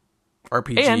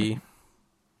 RPG.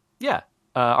 And,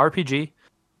 RPG.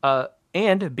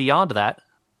 And beyond that,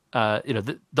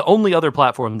 the only other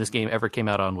platform this game ever came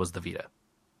out on was the Vita.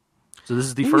 So this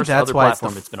is the first other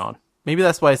platform it's been on. Maybe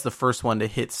that's why it's the first one to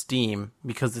hit Steam,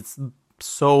 because it's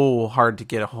so hard to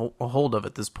get a hold of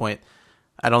at this point.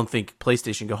 I don't think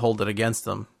PlayStation could hold it against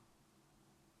them.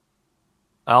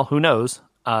 Well, who knows?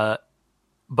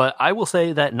 But I will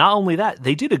say that not only that,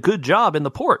 they did a good job in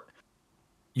the port.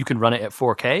 You can run it at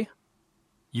 4K.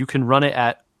 You can run it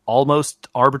at almost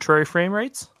arbitrary frame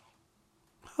rates.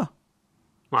 Huh.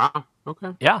 Wow.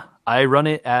 Okay. Yeah, I run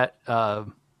it at.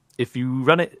 If you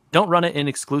don't run it in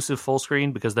exclusive full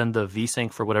screen, because then the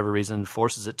VSync for whatever reason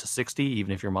forces it to 60,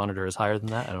 even if your monitor is higher than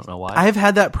that. I don't know why. I've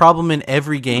had that problem in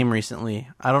every game recently.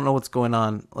 I don't know what's going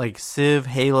on. Like Civ,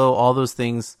 Halo, all those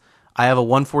things. I have a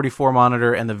 144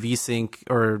 monitor, and the VSync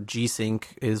or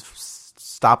G-Sync is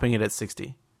stopping it at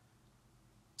 60.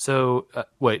 So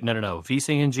wait, no.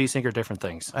 VSync and G-Sync are different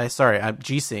things.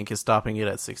 G-Sync is stopping it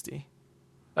at 60.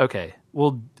 Okay.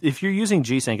 Well, if you're using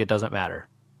G-Sync, it doesn't matter.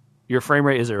 Your frame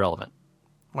rate is irrelevant.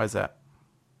 Why is that?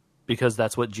 Because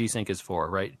that's what G-Sync is for,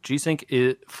 right? G-Sync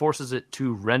forces it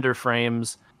to render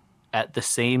frames at the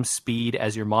same speed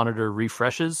as your monitor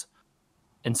refreshes,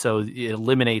 and so it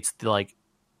eliminates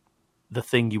the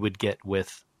thing you would get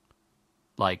with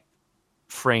like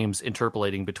frames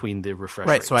interpolating between the refresh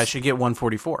Right, rates. so I should get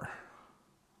 144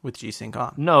 with G-Sync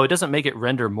on. No, it doesn't make it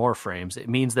render more frames. It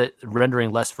means that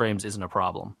rendering less frames isn't a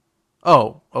problem.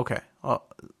 Oh, okay. Well,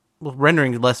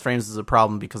 rendering less frames is a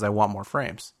problem because I want more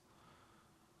frames.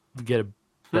 Get a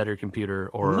better computer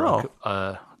or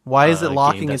No. Why is it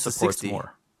locking it to 60?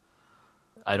 More.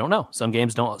 I don't know. Some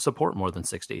games don't support more than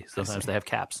 60. Sometimes they have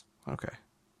caps. Okay.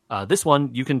 This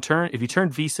one, you can if you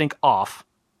turn VSync off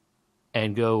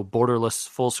and go borderless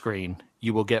full screen,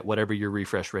 you will get whatever your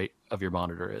refresh rate of your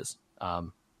monitor is.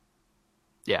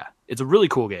 Yeah, it's a really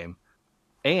cool game.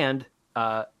 And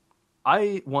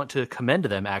I want to commend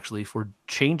them actually for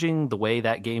changing the way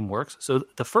that game works. So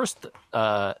the first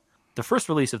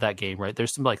release of that game, right?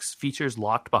 There's some features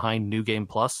locked behind New Game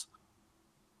Plus.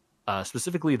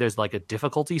 Specifically, there's a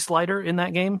difficulty slider in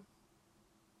that game.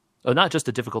 Oh, not just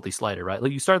a difficulty slider, right?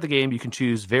 You start the game, you can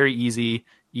choose very easy,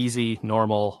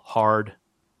 normal, hard.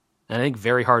 And I think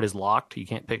very hard is locked. You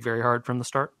can't pick very hard from the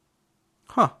start.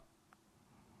 Huh.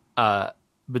 But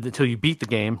until you beat the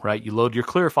game, right, you load your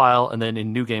clear file, and then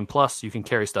in New Game Plus, you can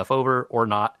carry stuff over or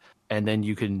not, and then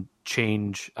you can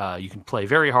change, you can play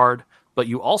very hard, but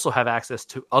you also have access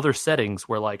to other settings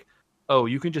where,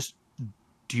 you can just,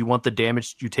 do you want the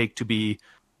damage you take to be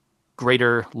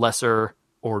greater, lesser,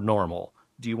 or normal?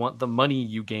 Do you want the money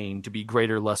you gain to be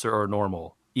greater, lesser, or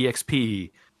normal?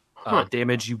 EXP,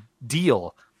 damage you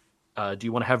deal. Do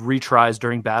you want to have retries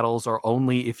during battles or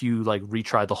only if you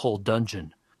retry the whole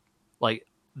dungeon?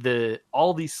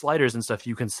 All these sliders and stuff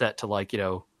you can set to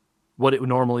what it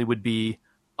normally would be,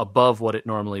 above what it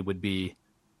normally would be,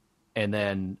 and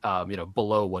then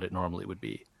below what it normally would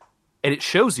be. And it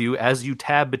shows you as you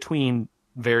tab between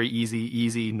very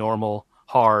easy, normal,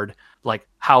 hard,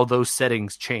 how those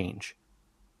settings change.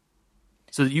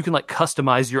 So that you can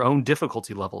customize your own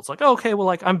difficulty level. It's okay,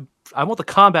 well, I want the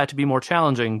combat to be more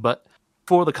challenging, but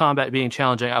for the combat being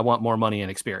challenging, I want more money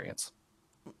and experience.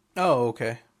 Oh,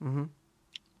 okay. Mm-hmm.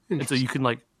 And so you can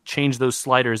change those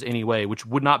sliders anyway, which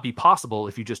would not be possible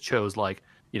if you just chose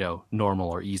normal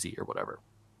or easy or whatever.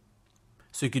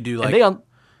 So you could do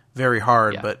very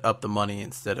hard, but up the money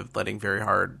instead of letting very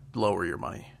hard lower your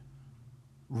money.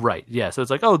 Right. Yeah. So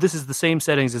it's this is the same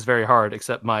settings as very hard,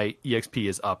 except my EXP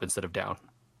is up instead of down.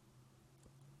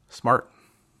 Smart.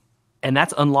 And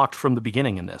that's unlocked from the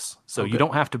beginning in this. So you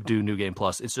don't have to do New Game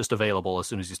Plus. It's just available as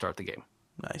soon as you start the game.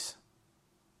 Nice.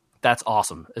 That's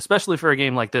awesome, especially for a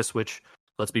game like this, which,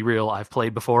 let's be real, I've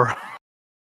played before.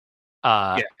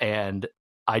 And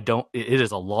it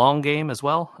is a long game as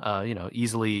well.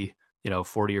 Easily,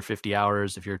 40 or 50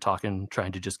 hours if you're trying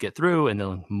to just get through, and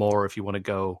then more if you want to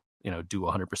go, do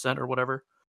 100% or whatever.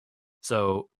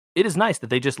 So it is nice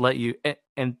that they just let you,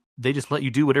 and they just let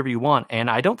you do whatever you want. And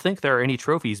I don't think there are any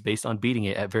trophies based on beating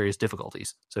it at various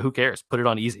difficulties. So who cares? Put it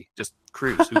on easy. Just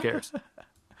cruise. Who cares?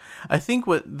 I think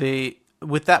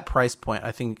with that price point,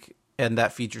 I think, and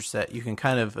that feature set, you can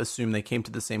kind of assume they came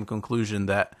to the same conclusion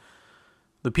that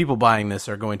the people buying this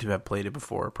are going to have played it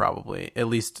before, probably. At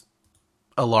least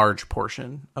a large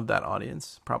portion of that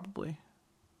audience, probably.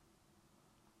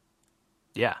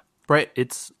 Yeah. Right.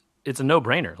 It's a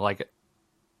no-brainer.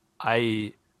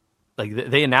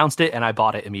 They announced it and I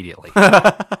bought it immediately.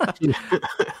 I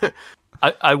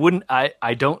wouldn't,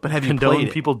 I don't but have you condone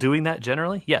people doing that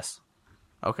generally. Yes.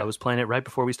 Okay. I was playing it right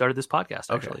before we started this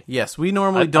podcast, actually. Okay. Yes, we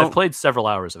normally don't. I've played several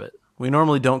hours of it. We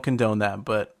normally don't condone that,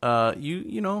 but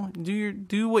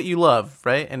do what you love,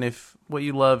 right? And if what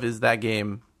you love is that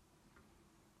game,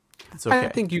 it's okay. I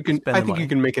think you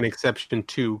can make an exception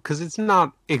too, because it's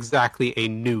not exactly a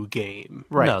new game.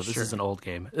 Right. No, this is an old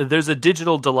game. There's a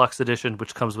digital deluxe edition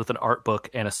which comes with an art book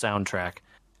and a soundtrack.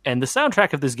 And the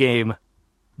soundtrack of this game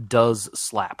does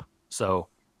slap. So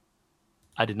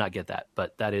I did not get that,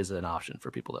 but that is an option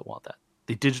for people that want that.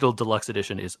 The digital deluxe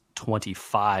edition is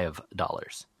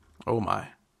 $25. Oh my.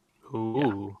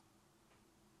 Ooh.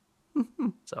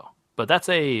 So, but that's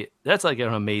like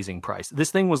an amazing price.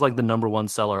 This thing was like the number one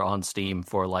seller on Steam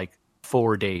for like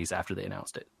 4 days after they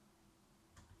announced it.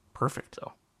 Perfect.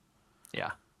 So,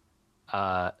 yeah,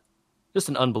 just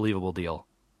an unbelievable deal.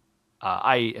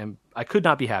 I could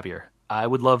not be happier. I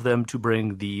would love them to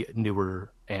bring the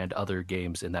newer and other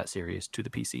games in that series to the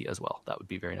PC as well. That would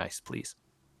be very nice, please.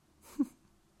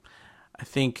 I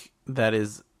think that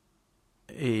is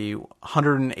a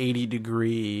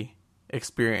 180-degree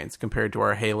experience compared to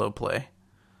our Halo play.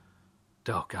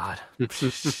 Oh, God.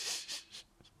 It's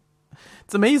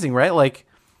amazing, right? Like,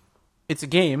 it's a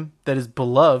game that is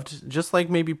beloved, just like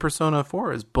maybe Persona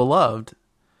 4 is beloved,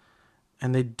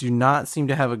 and they do not seem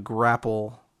to have a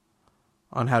grapple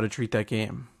on how to treat that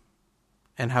game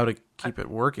and how to keep it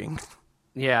working.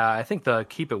 Yeah, I think the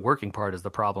keep it working part is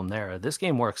the problem there. This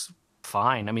game works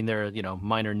fine. I mean, there are,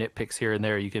 minor nitpicks here and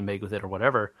there you can make with it or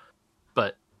whatever.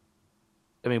 But,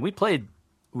 I mean, we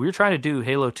were trying to do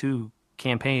Halo 2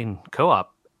 campaign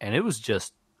co-op, and it was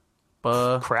just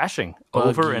crashing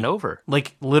over and over.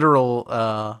 Like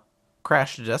literal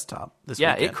crash to desktop this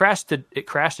weekend. It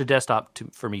crashed to desktop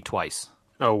for me twice.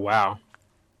 Oh, wow.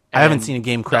 I haven't seen a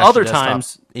game crash other to desktop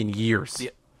times in years.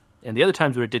 And the other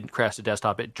times where it didn't crash to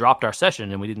desktop, it dropped our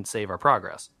session and we didn't save our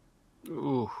progress.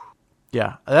 Ooh.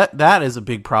 Yeah, that is a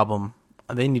big problem.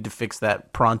 They need to fix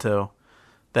that pronto.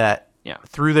 That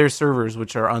through their servers,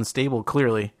 which are unstable,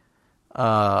 clearly,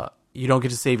 you don't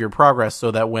get to save your progress,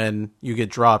 so that when you get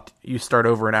dropped, you start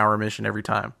over an hour mission every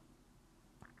time.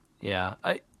 Yeah,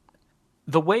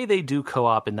 the way they do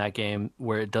co-op in that game,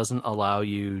 where it doesn't allow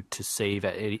you to save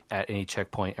at any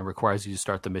checkpoint and requires you to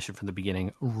start the mission from the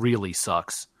beginning, really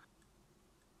sucks.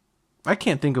 I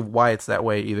can't think of why it's that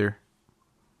way either.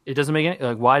 It doesn't make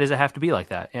any. Why does it have to be like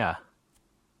that? Yeah,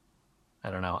 I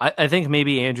don't know. I think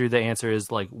maybe, Andrew, the answer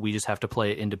is like we just have to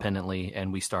play it independently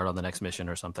and we start on the next mission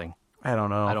or something. I don't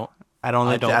know. I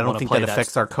don't think that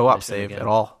affects our co-op save at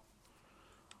all.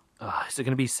 Is it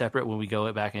going to be separate when we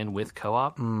go back in with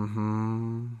co-op?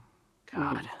 Mm-hmm.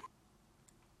 God.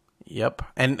 Yep.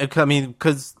 And I mean,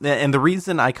 and the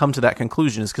reason I come to that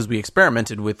conclusion is because we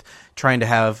experimented with trying to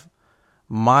have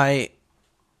my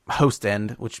host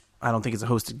end, which I don't think is a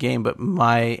hosted game, but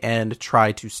my end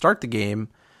try to start the game,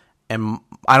 and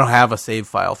I don't have a save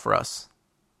file for us.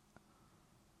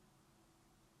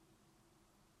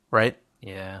 Right?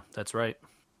 Yeah, that's right.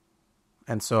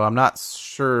 And so I'm not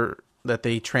sure that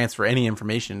they transfer any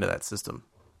information into that system,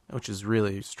 which is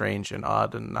really strange and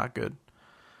odd and not good.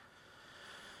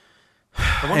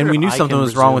 And we knew something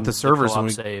was wrong with the servers when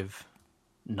we save,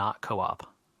 not co-op.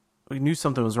 We knew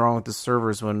something was wrong with the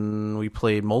servers when we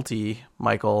played multi,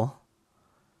 Michael,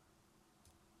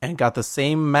 and got the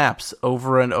same maps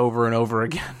over and over and over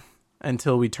again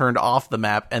until we turned off the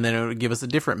map, and then it would give us a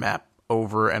different map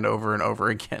over and over and over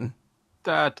again.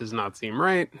 That does not seem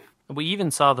right. We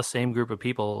even saw the same group of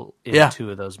people in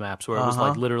 2 of those maps where it was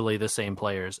like literally the same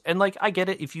players. And like, I get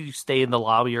it. If you stay in the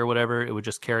lobby or whatever, it would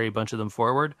just carry a bunch of them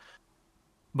forward.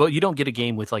 But you don't get a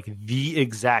game with like the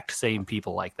exact same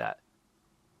people like that.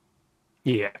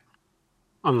 Yeah.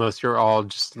 Unless you're all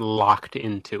just locked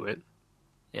into it.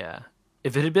 Yeah.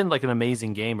 If it had been like an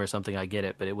amazing game or something, I get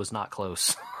it, but it was not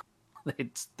close.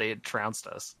 They had trounced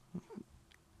us.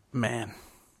 Man.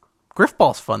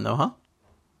 Griffball's fun though, huh?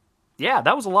 Yeah,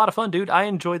 that was a lot of fun, dude. I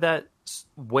enjoyed that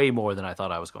way more than I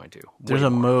thought I was going to. There's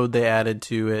a mode they added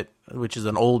to it, which is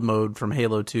an old mode from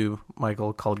Halo 2,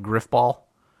 Michael, called Griffball.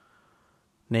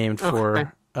 Named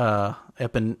for eponymus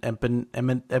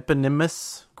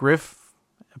Griff.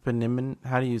 Eponymous.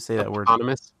 How do you say that word?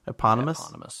 Eponymous.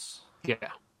 Eponymous. Yeah.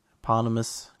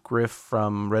 Eponymous Griff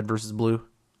from Red vs. Blue.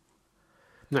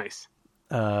 Nice.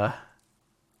 Yeah,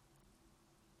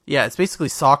 it's basically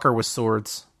soccer with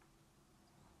swords.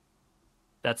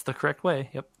 That's the correct way.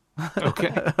 Yep.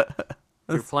 Okay.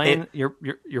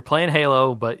 You're playing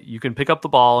Halo, but you can pick up the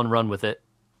ball and run with it.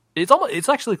 It's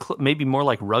actually maybe more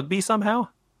like rugby somehow,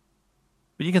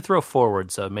 but you can throw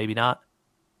forward, so maybe not.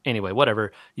 Anyway,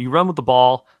 whatever. You run with the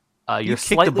ball. You're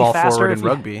kick the ball forward in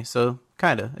rugby, so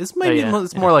kind of. It's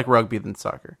more like rugby than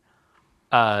soccer.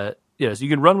 So you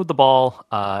can run with the ball,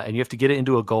 and you have to get it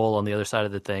into a goal on the other side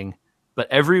of the thing.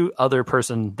 But every other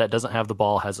person that doesn't have the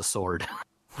ball has a sword.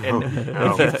 And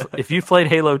if you've played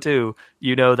Halo 2,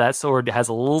 you know that sword has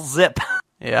a little zip.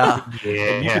 Yeah.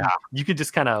 You could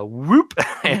just kind of whoop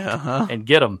and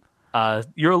get them.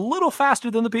 You're a little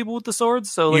faster than the people with the swords,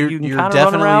 so you can kind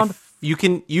of run around.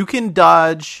 You can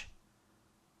dodge.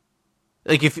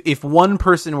 like if one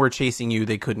person were chasing you,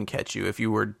 they couldn't catch you if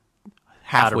you were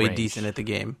halfway range. decent at the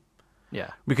game.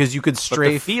 Yeah. Because you could But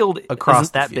strafe the field across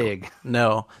isn't that the field. big.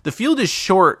 No. The field is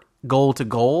short goal to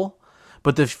goal,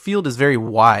 but the field is very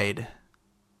wide.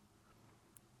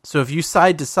 So if you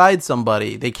side to side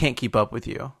somebody, they can't keep up with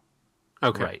you.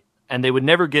 Okay. Right. And they would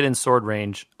never get in sword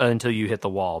range until you hit the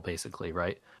wall, basically,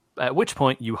 right? At which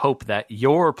point you hope that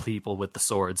your people with the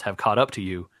swords have caught up to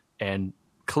you and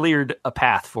cleared a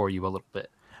path for you a little bit.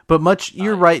 But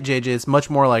you're right, JJ. It's much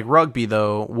more like rugby,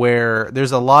 though, where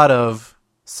there's a lot of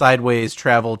sideways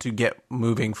travel to get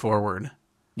moving forward.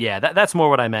 Yeah, that's more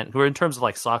what I meant. Where in terms of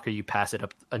like soccer, you pass it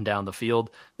up and down the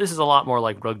field. This is a lot more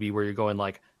like rugby, where you're going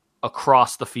like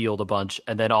across the field a bunch,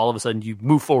 and then all of a sudden you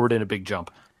move forward in a big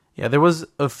jump. Yeah, there was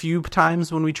a few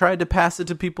times when we tried to pass it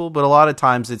to people, but a lot of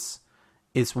times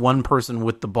it's one person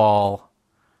with the ball,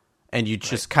 and you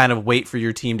just kind of wait for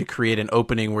your team to create an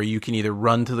opening where you can either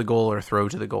run to the goal or throw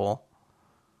to the goal.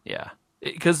 Yeah,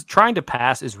 because trying to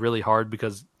pass is really hard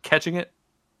because catching it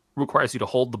requires you to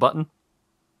hold the button,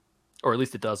 or at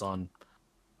least it does on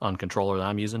controller that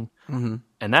I'm using, and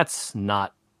that's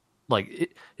not like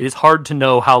it is hard to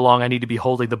know how long I need to be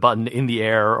holding the button in the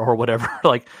air or whatever.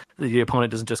 Like the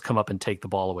opponent doesn't just come up and take the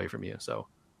ball away from you. So,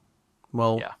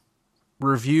 Well, yeah.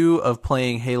 Review of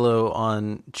playing Halo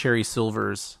on Cherry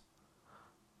Silvers.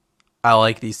 I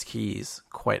like these keys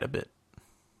quite a bit.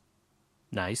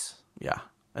 Nice. Yeah,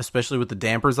 especially with the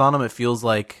dampers on them. It feels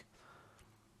like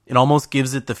it almost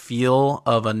gives it the feel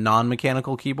of a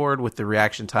non-mechanical keyboard with the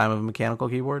reaction time of a mechanical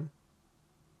keyboard.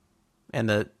 And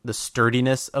the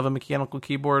sturdiness of a mechanical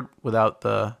keyboard without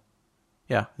the...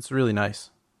 Yeah, it's really nice.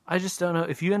 I just don't know.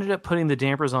 If you ended up putting the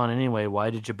dampers on anyway, why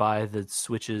did you buy the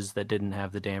switches that didn't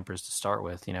have the dampers to start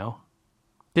with, you know?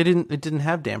 It didn't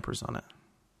have dampers on it.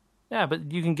 Yeah,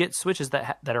 but you can get switches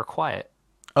that are quiet.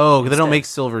 Oh, they don't Instead. make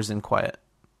silvers in quiet.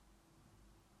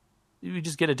 You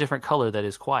just get a different color that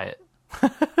is quiet.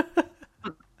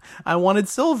 I wanted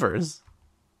silvers.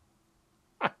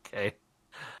 Okay.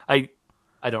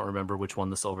 I don't remember which one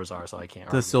the silvers are, so I can't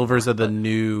The argue. silvers are the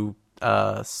new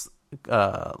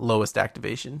lowest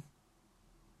activation.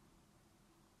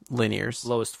 Linears.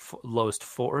 lowest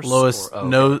force. Lowest or-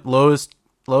 oh, okay.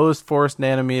 lowest force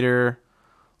nanometer,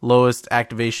 lowest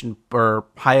activation or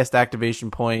highest activation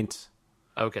point.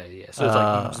 Okay, yeah. So it's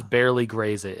like you just barely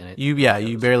graze it, and it.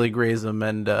 You barely graze them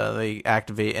and they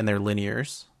activate and they're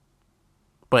linears.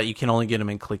 But you can only get them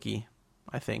in clicky,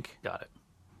 I think. Got it.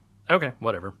 Okay,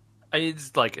 whatever.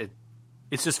 It's like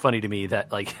it's just funny to me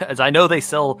that like as I know they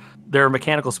sell their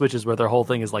mechanical switches where their whole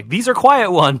thing is like these are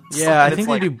quiet ones. Yeah, And I think it's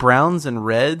they do browns and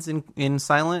reds in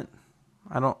Silent.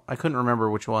 I couldn't remember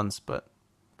which ones, but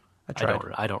I tried.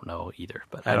 I don't know either,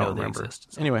 but I I know don't they remember.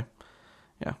 exist. So. Anyway,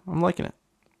 yeah, I'm liking it.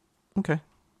 Okay,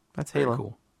 that's Very Halo.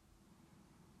 cool.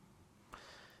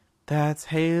 That's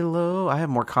Halo. I have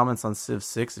more comments on Civ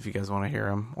 6 if you guys want to hear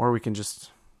them, or we can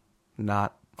just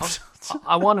not.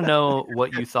 I want to know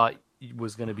what you thought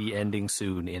was going to be ending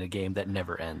soon in a game that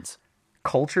never ends.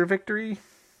 Culture victory.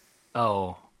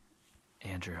 Oh,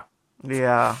 Andrew.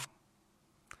 Yeah,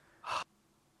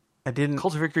 I didn't.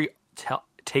 Culture Victory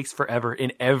takes forever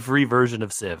in every version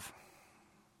of Civ.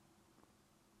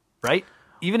 Right?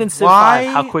 Even in Civ 5,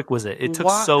 how quick was it? It took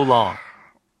so long.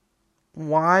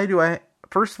 Why do I?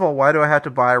 First of all, why do I have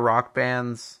to buy rock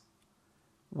bands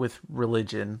with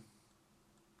religion?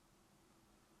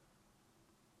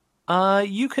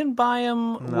 You can buy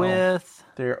them with...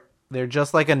 They're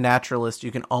just like a naturalist.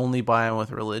 You can only buy them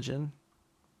with religion.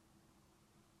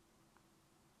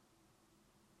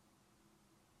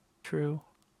 True.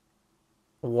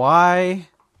 Why?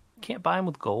 Can't buy them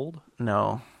with gold?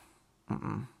 No. I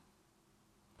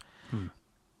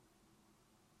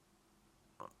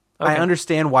Okay.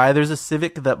 understand why there's a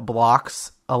civic that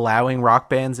blocks allowing rock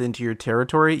bands into your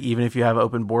territory, even if you have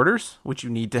open borders, which you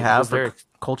need to have for they're-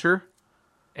 culture.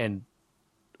 And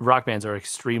rock bands are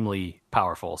extremely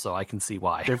powerful, so I can see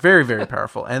why. They're very, very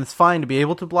powerful, and it's fine to be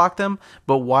able to block them,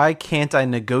 but why can't I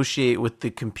negotiate with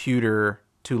the computer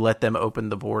to let them open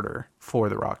the border for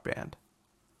the rock band?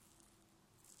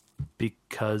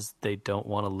 Because they don't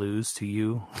want to lose to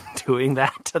you doing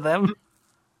that to them?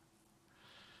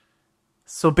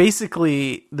 So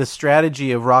basically, the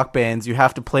strategy of rock bands, you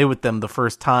have to play with them the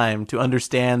first time to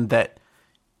understand that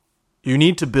you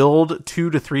need to build 2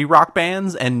 to 3 rock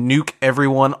bands and nuke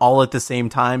everyone all at the same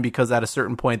time, because at a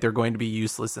certain point they're going to be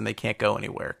useless and they can't go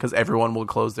anywhere because everyone will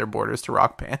close their borders to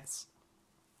rock bands.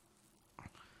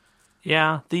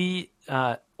 Yeah,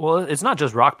 well, it's not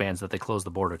just rock bands that they close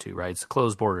the border to, right? It's a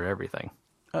closed border to everything.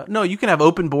 No, you can have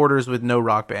open borders with no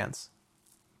rock bands.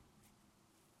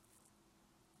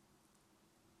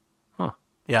 Huh.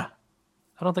 Yeah.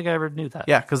 I don't think I ever knew that.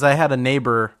 Yeah, because I had a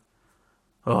neighbor.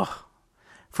 Oh,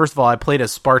 first of all, I played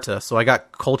as Sparta, so I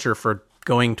got culture for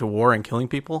going to war and killing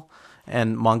people.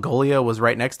 And Mongolia was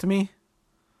right next to me.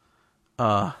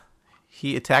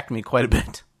 He attacked me quite a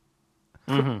bit.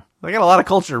 Mm-hmm. I got a lot of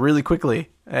culture really quickly,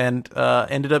 and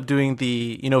ended up doing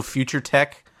the future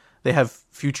tech. They have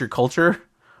future culture,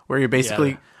 where you're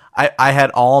basically. Yeah. I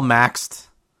had all maxed,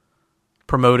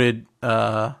 promoted,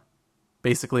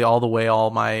 basically all the way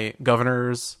all my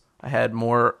governors. I had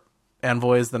more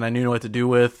envoys than I knew what to do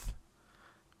with.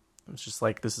 It was just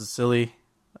like, this is silly.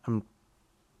 I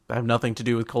have nothing to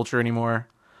do with culture anymore.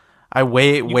 I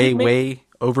way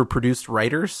overproduced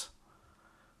writers.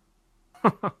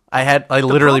 I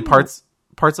literally parts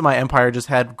of my empire just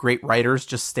had great writers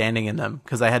just standing in them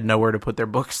because I had nowhere to put their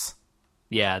books.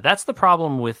 Yeah, that's the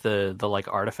problem with the like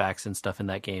artifacts and stuff in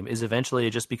that game, is eventually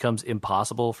it just becomes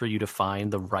impossible for you to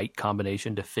find the right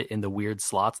combination to fit in the weird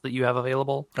slots that you have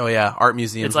available. Oh yeah, art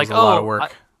museums It's like, was a lot of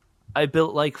work. I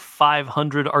built like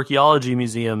 500 archaeology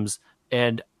museums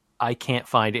and I can't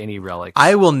find any relics.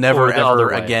 I will never Or the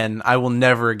other ever way. again. I will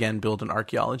never again build an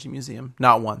archaeology museum.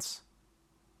 Not once.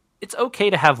 It's okay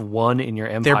to have one in your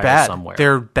empire They're bad. somewhere.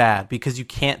 They're bad because you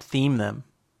can't theme them.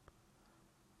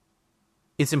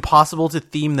 It's impossible to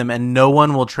theme them, and no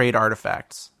one will trade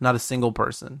artifacts. Not a single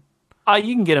person.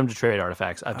 You can get them to trade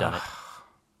artifacts. I've done it.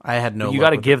 I had no. You luck got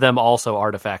to with give them also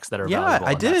artifacts that are Yeah, valuable.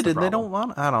 I and that's did, the and they problem. don't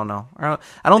want. I don't know. I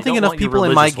don't think don't enough want your people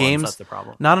in my religious ones, games. that's the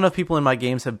problem. Not enough people in my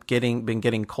games have been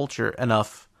getting culture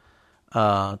enough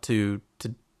to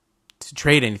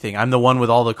trade anything. I'm the one with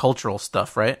all the cultural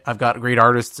stuff, right? I've got great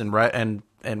artists and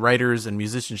writers and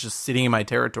musicians just sitting in my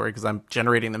territory because I'm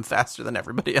generating them faster than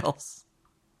everybody else.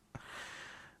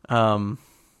 So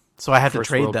I have First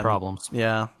to trade world them. problems.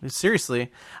 Yeah,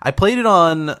 seriously. I played it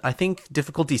on, I think,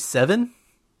 difficulty 7.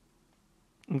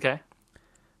 Okay.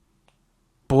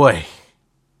 Boy,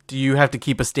 do you have to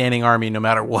keep a standing army no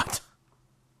matter what.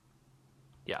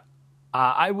 Yeah.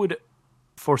 I would,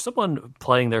 for someone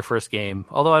playing their first game,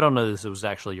 although I don't know this was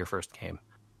actually your first game.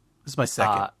 This is my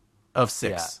second of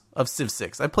 6, of Civ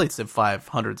 6. I played Civ 5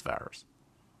 hundreds of hours.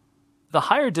 The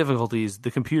higher difficulties,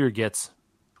 the computer gets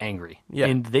angry. Yeah.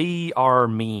 And they are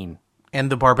mean. And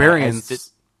the barbarians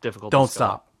Difficulties don't go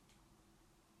stop. up.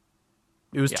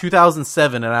 It was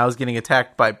 2007, and I was getting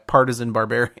attacked by partisan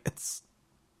barbarians.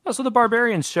 Oh, so the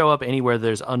barbarians show up anywhere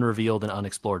there's unrevealed and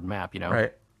unexplored map, you know?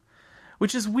 Right.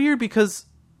 Which is weird because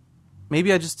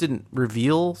maybe I just didn't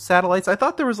reveal satellites. I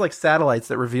thought there was like satellites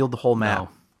that revealed the whole map. No.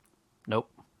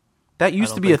 Nope. That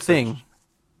used I to don't be a think so. thing.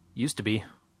 Used to be.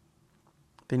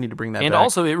 They need to bring that And back.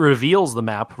 also it reveals the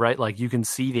map, right? Like you can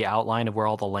see the outline of where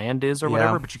all the land is or Yeah.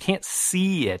 whatever, but you can't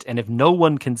see it. And if no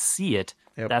one can see it,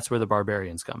 Yep. that's where the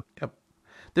barbarians come. Yep.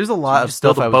 There's a lot of Just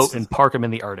build stuff a I boat would. and park them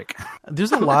in the Arctic.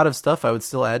 There's a lot of stuff I would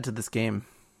still add to this game.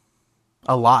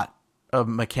 A lot of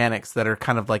mechanics that are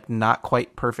kind of like not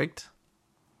quite perfect.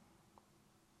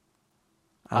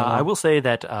 I will say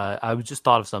that I just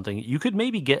thought of something. You could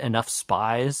maybe get enough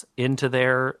spies into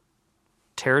their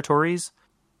territories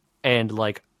and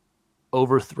like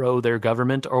overthrow their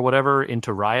government or whatever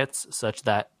into riots, such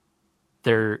that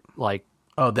they're like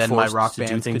Then my forced rock to do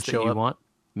bands things could that show you up. want.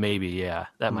 Maybe, yeah,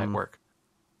 that might work.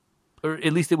 Or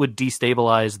at least it would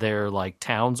destabilize their like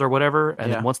towns or whatever. And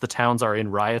Yeah. then once the towns are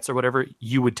in riots or whatever,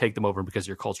 you would take them over because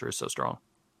your culture is so strong.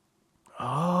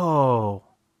 Oh.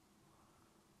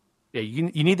 Yeah,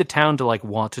 you need the town to like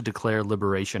want to declare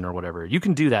liberation or whatever. You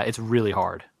can do that. It's really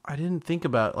hard. I didn't think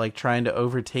about like trying to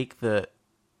overtake the.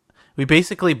 We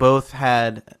basically both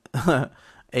had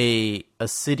a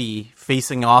city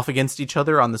facing off against each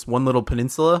other on this one little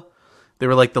peninsula. They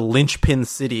were like the linchpin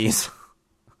cities,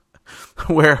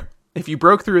 where if you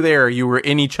broke through there, you were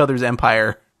in each other's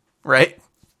empire, right?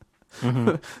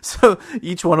 Mm-hmm. So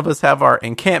each one of us have our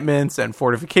encampments and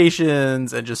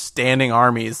fortifications and just standing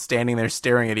armies standing there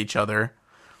staring at each other.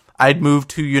 I'd move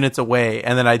 2 units away,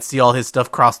 and then I'd see all his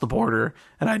stuff cross the border,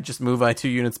 and I'd just move my 2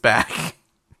 units back.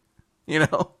 You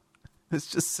know? It's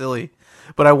just silly.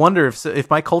 But I wonder if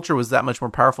my culture was that much more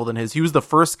powerful than his. He was the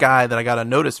first guy that I got a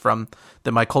notice from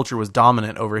that my culture was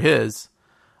dominant over his.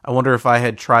 I wonder if I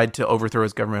had tried to overthrow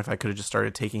his government, if I could have just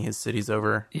started taking his cities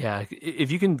over. Yeah,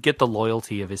 if you can get the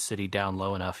loyalty of his city down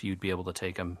low enough, you'd be able to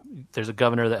take him. There's a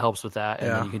governor that helps with that, and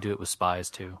Yeah. then you can do it with spies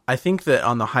too. I think that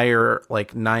on the higher,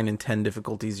 like 9 and 10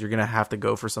 difficulties, you're going to have to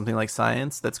go for something like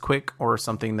science that's quick, or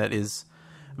something that is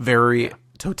very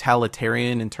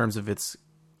totalitarian in terms of its,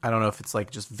 I don't know if it's like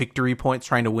just victory points,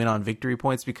 trying to win on victory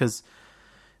points, because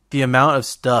the amount of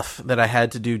stuff that I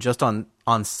had to do just on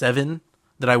 7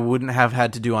 that I wouldn't have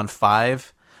had to do on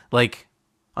 5, like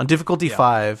on difficulty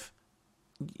 5,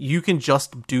 you can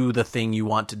just do the thing you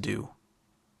want to do.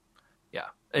 Yeah.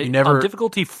 You never- On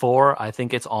difficulty 4, I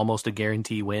think it's almost a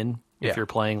guarantee win if Yeah. you're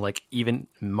playing like even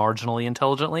marginally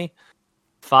intelligently.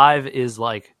 5 is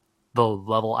like the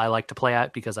level I like to play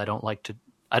at because I don't want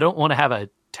to have a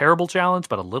terrible challenge,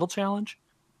 but a little challenge.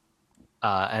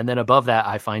 And then above that,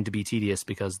 I find to be tedious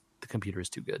because the computer is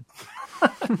too good.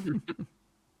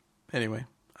 Anyway,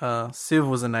 Civ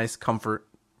was a nice comfort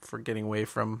for getting away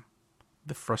from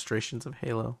the frustrations of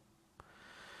Halo.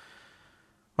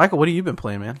 Michael, what have you been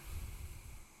playing, man?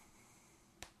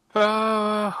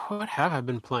 What have I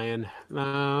been playing?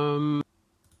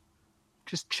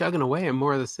 Just chugging away at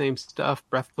more of the same stuff.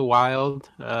 Breath of the Wild.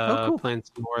 Cool. Playing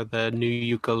some more of the new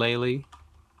ukulele.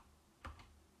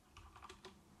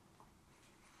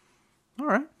 All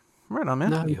right. Right on,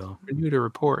 man. No, Yeah. new to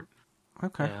report.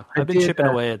 Okay. Yeah. I I've been did, chipping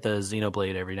away at the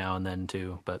Xenoblade every now and then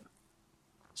too, but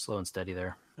slow and steady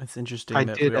there. It's interesting I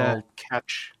that did we all...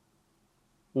 catch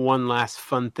one last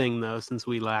fun thing, though, since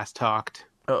we last talked.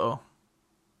 Uh-oh.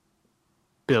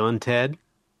 Bill and Ted.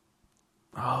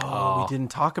 Oh, we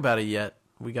didn't talk about it yet.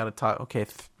 We got to talk. Okay,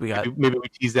 we got... Maybe we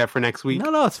tease that for next week?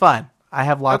 No, it's fine. I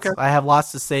have lots. Okay. I have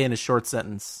lots to say in a short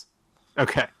sentence.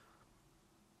 Okay.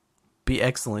 Be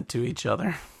excellent to each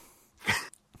other.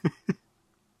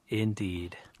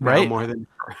 Indeed. Now Right? more than...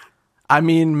 I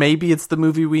mean, maybe it's the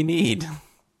movie we need.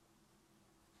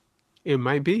 It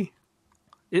might be.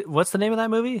 What's the name of that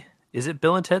movie? Is it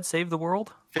Bill and Ted Save the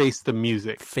World? Face the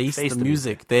music. Face Face the the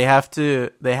music. They have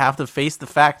to face the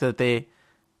fact that they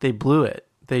blew it.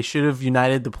 They should have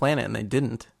united the planet and they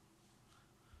didn't.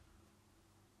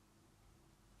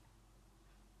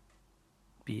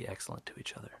 Be excellent to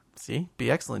each other. See?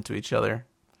 Be excellent to each other.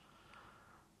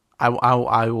 I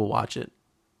will watch it.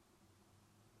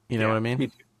 You know what I mean? Me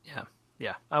too.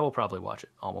 Yeah. I will probably watch it,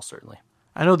 almost certainly.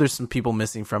 I know there's some people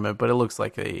missing from it, but it looks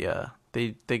like they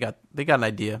got an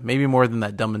idea. Maybe more than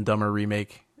that Dumb and Dumber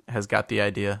remake has got the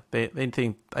idea.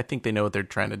 I think they know what they're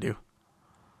trying to do. It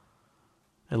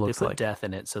They looks put like death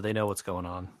in it, so they know what's going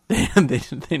on.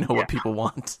 they know what people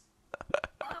want.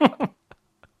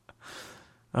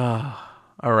 All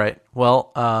right.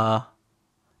 Well,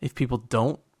 if people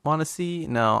don't want to see,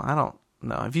 I don't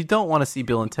know. If you don't want to see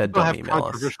Bill and Ted, We'll don't have email us.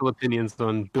 controversial opinions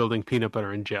on building peanut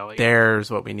butter and jelly.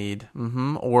 There's what we need.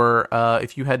 Or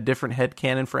if you had different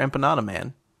headcanon for Empanada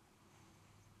Man.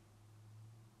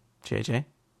 JJ?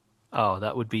 Oh,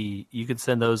 that would be... You could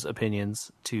send those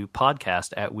opinions to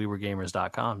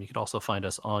podcast@wewergamers.com. You could also find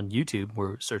us on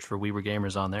YouTube. Search for We Were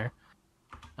Gamers on there.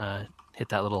 Hit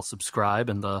that little subscribe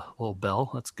and the little bell.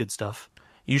 That's good stuff.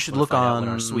 You should Wanna look find out on when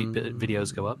our sweet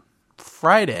videos go up.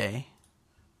 Friday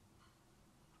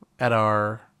at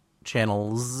our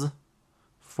channels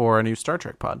for a new Star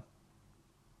Trek pod.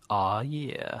 Aw,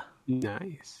 yeah.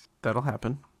 Nice. That'll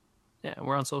happen. Yeah,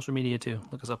 we're on social media too.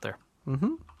 Look us up there.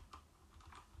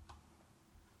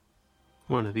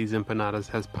 One of these empanadas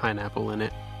has pineapple in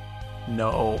it.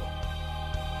 No.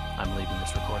 I'm leaving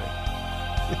this recording.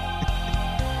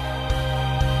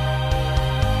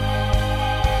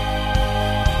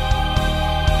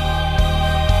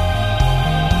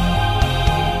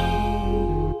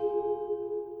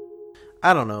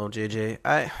 I don't know,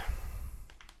 JJ.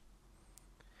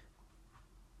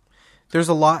 There's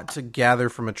a lot to gather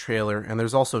from a trailer, and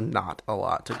there's also not a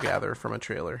lot to gather from a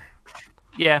trailer.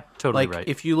 Yeah, totally Like, right.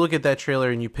 if you look at that trailer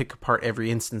and you pick apart every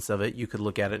instance of it, you could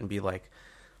look at it and be like,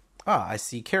 I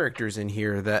see characters in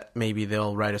here that maybe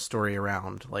they'll write a story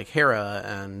around, like Hera,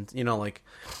 and, like,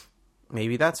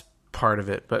 maybe that's part of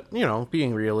it. But,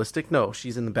 being realistic, no,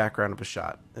 she's in the background of a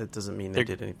shot. It doesn't mean they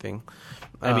did anything.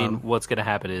 I mean, what's going to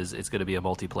happen is it's going to be a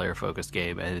multiplayer-focused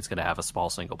game, and it's going to have a small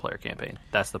single-player campaign.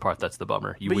 That's the part that's the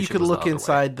bummer. But you could look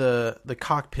inside the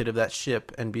cockpit of that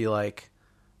ship and be like,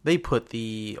 they put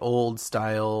the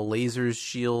old-style lasers,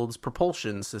 shields,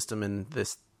 propulsion system in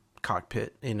this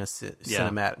cockpit in a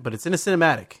cinematic. But it's in a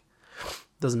cinematic.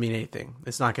 Doesn't mean anything.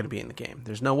 It's not going to be in the game.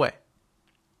 There's no way.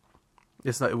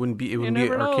 It's not. It wouldn't be. It wouldn't be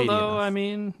arcadey enough. I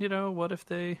mean, what if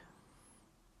they?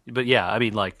 But yeah, I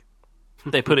mean, like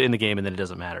they put it in the game and then it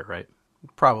doesn't matter, right?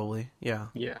 Probably, yeah.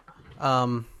 Yeah.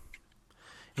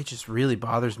 It just really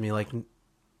bothers me. Like,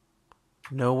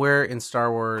 nowhere in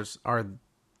Star Wars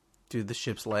do the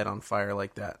ships light on fire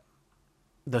like that.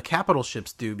 The capital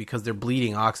ships do because they're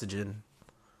bleeding oxygen,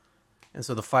 and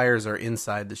so the fires are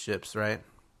inside the ships, right?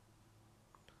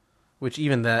 Which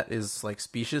even that is like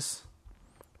specious.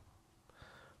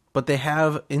 But they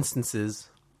have instances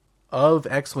of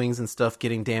X-Wings and stuff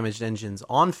getting damaged engines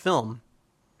on film.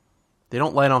 They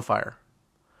don't light on fire.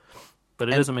 But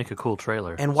it doesn't make a cool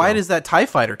trailer. And why does that TIE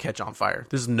fighter catch on fire?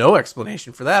 There's no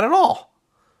explanation for that at all.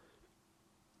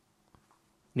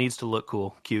 Needs to look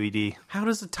cool. QED. How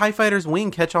does a TIE fighter's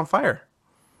wing catch on fire?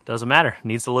 Doesn't matter.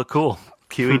 Needs to look cool.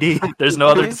 QED. There's no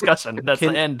other discussion. That's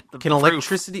Can- the end. The Can proof.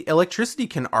 electricity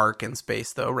can arc in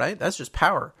space though, right? That's just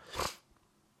power.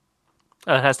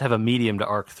 It has to have a medium to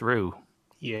arc through.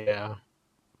 Yeah.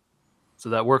 So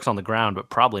that works on the ground, but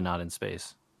probably not in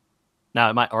space. Now,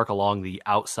 it might arc along the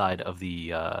outside of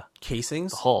the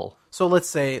Casings? hull. So let's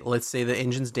say the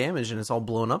engine's damaged and it's all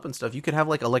blown up and stuff. You could have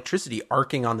like electricity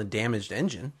arcing on the damaged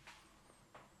engine.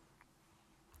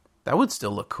 That would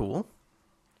still look cool.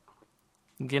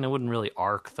 Again, it wouldn't really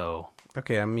arc, though.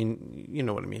 Okay, I mean, you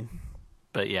know what I mean.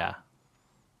 But yeah.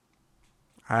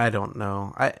 I don't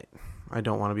know. I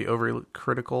don't want to be overly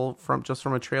critical from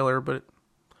a trailer, but it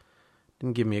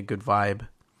didn't give me a good vibe.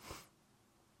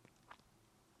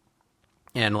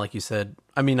 And like you said,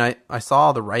 I mean, I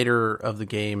saw the writer of the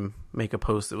game make a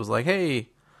post that was like, "Hey,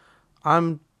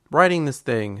 I'm writing this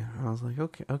thing." And I was like,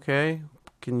 "Okay.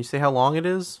 Can you say how long it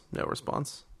is?" No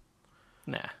response.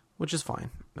 Nah. Which is fine.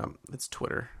 It's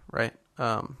Twitter, right?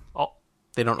 Oh,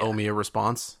 They don't owe me a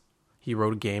response. He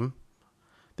wrote a game.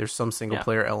 There's some single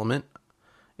player element.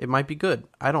 It might be good.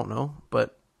 I don't know,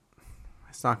 but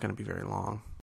it's not going to be very long.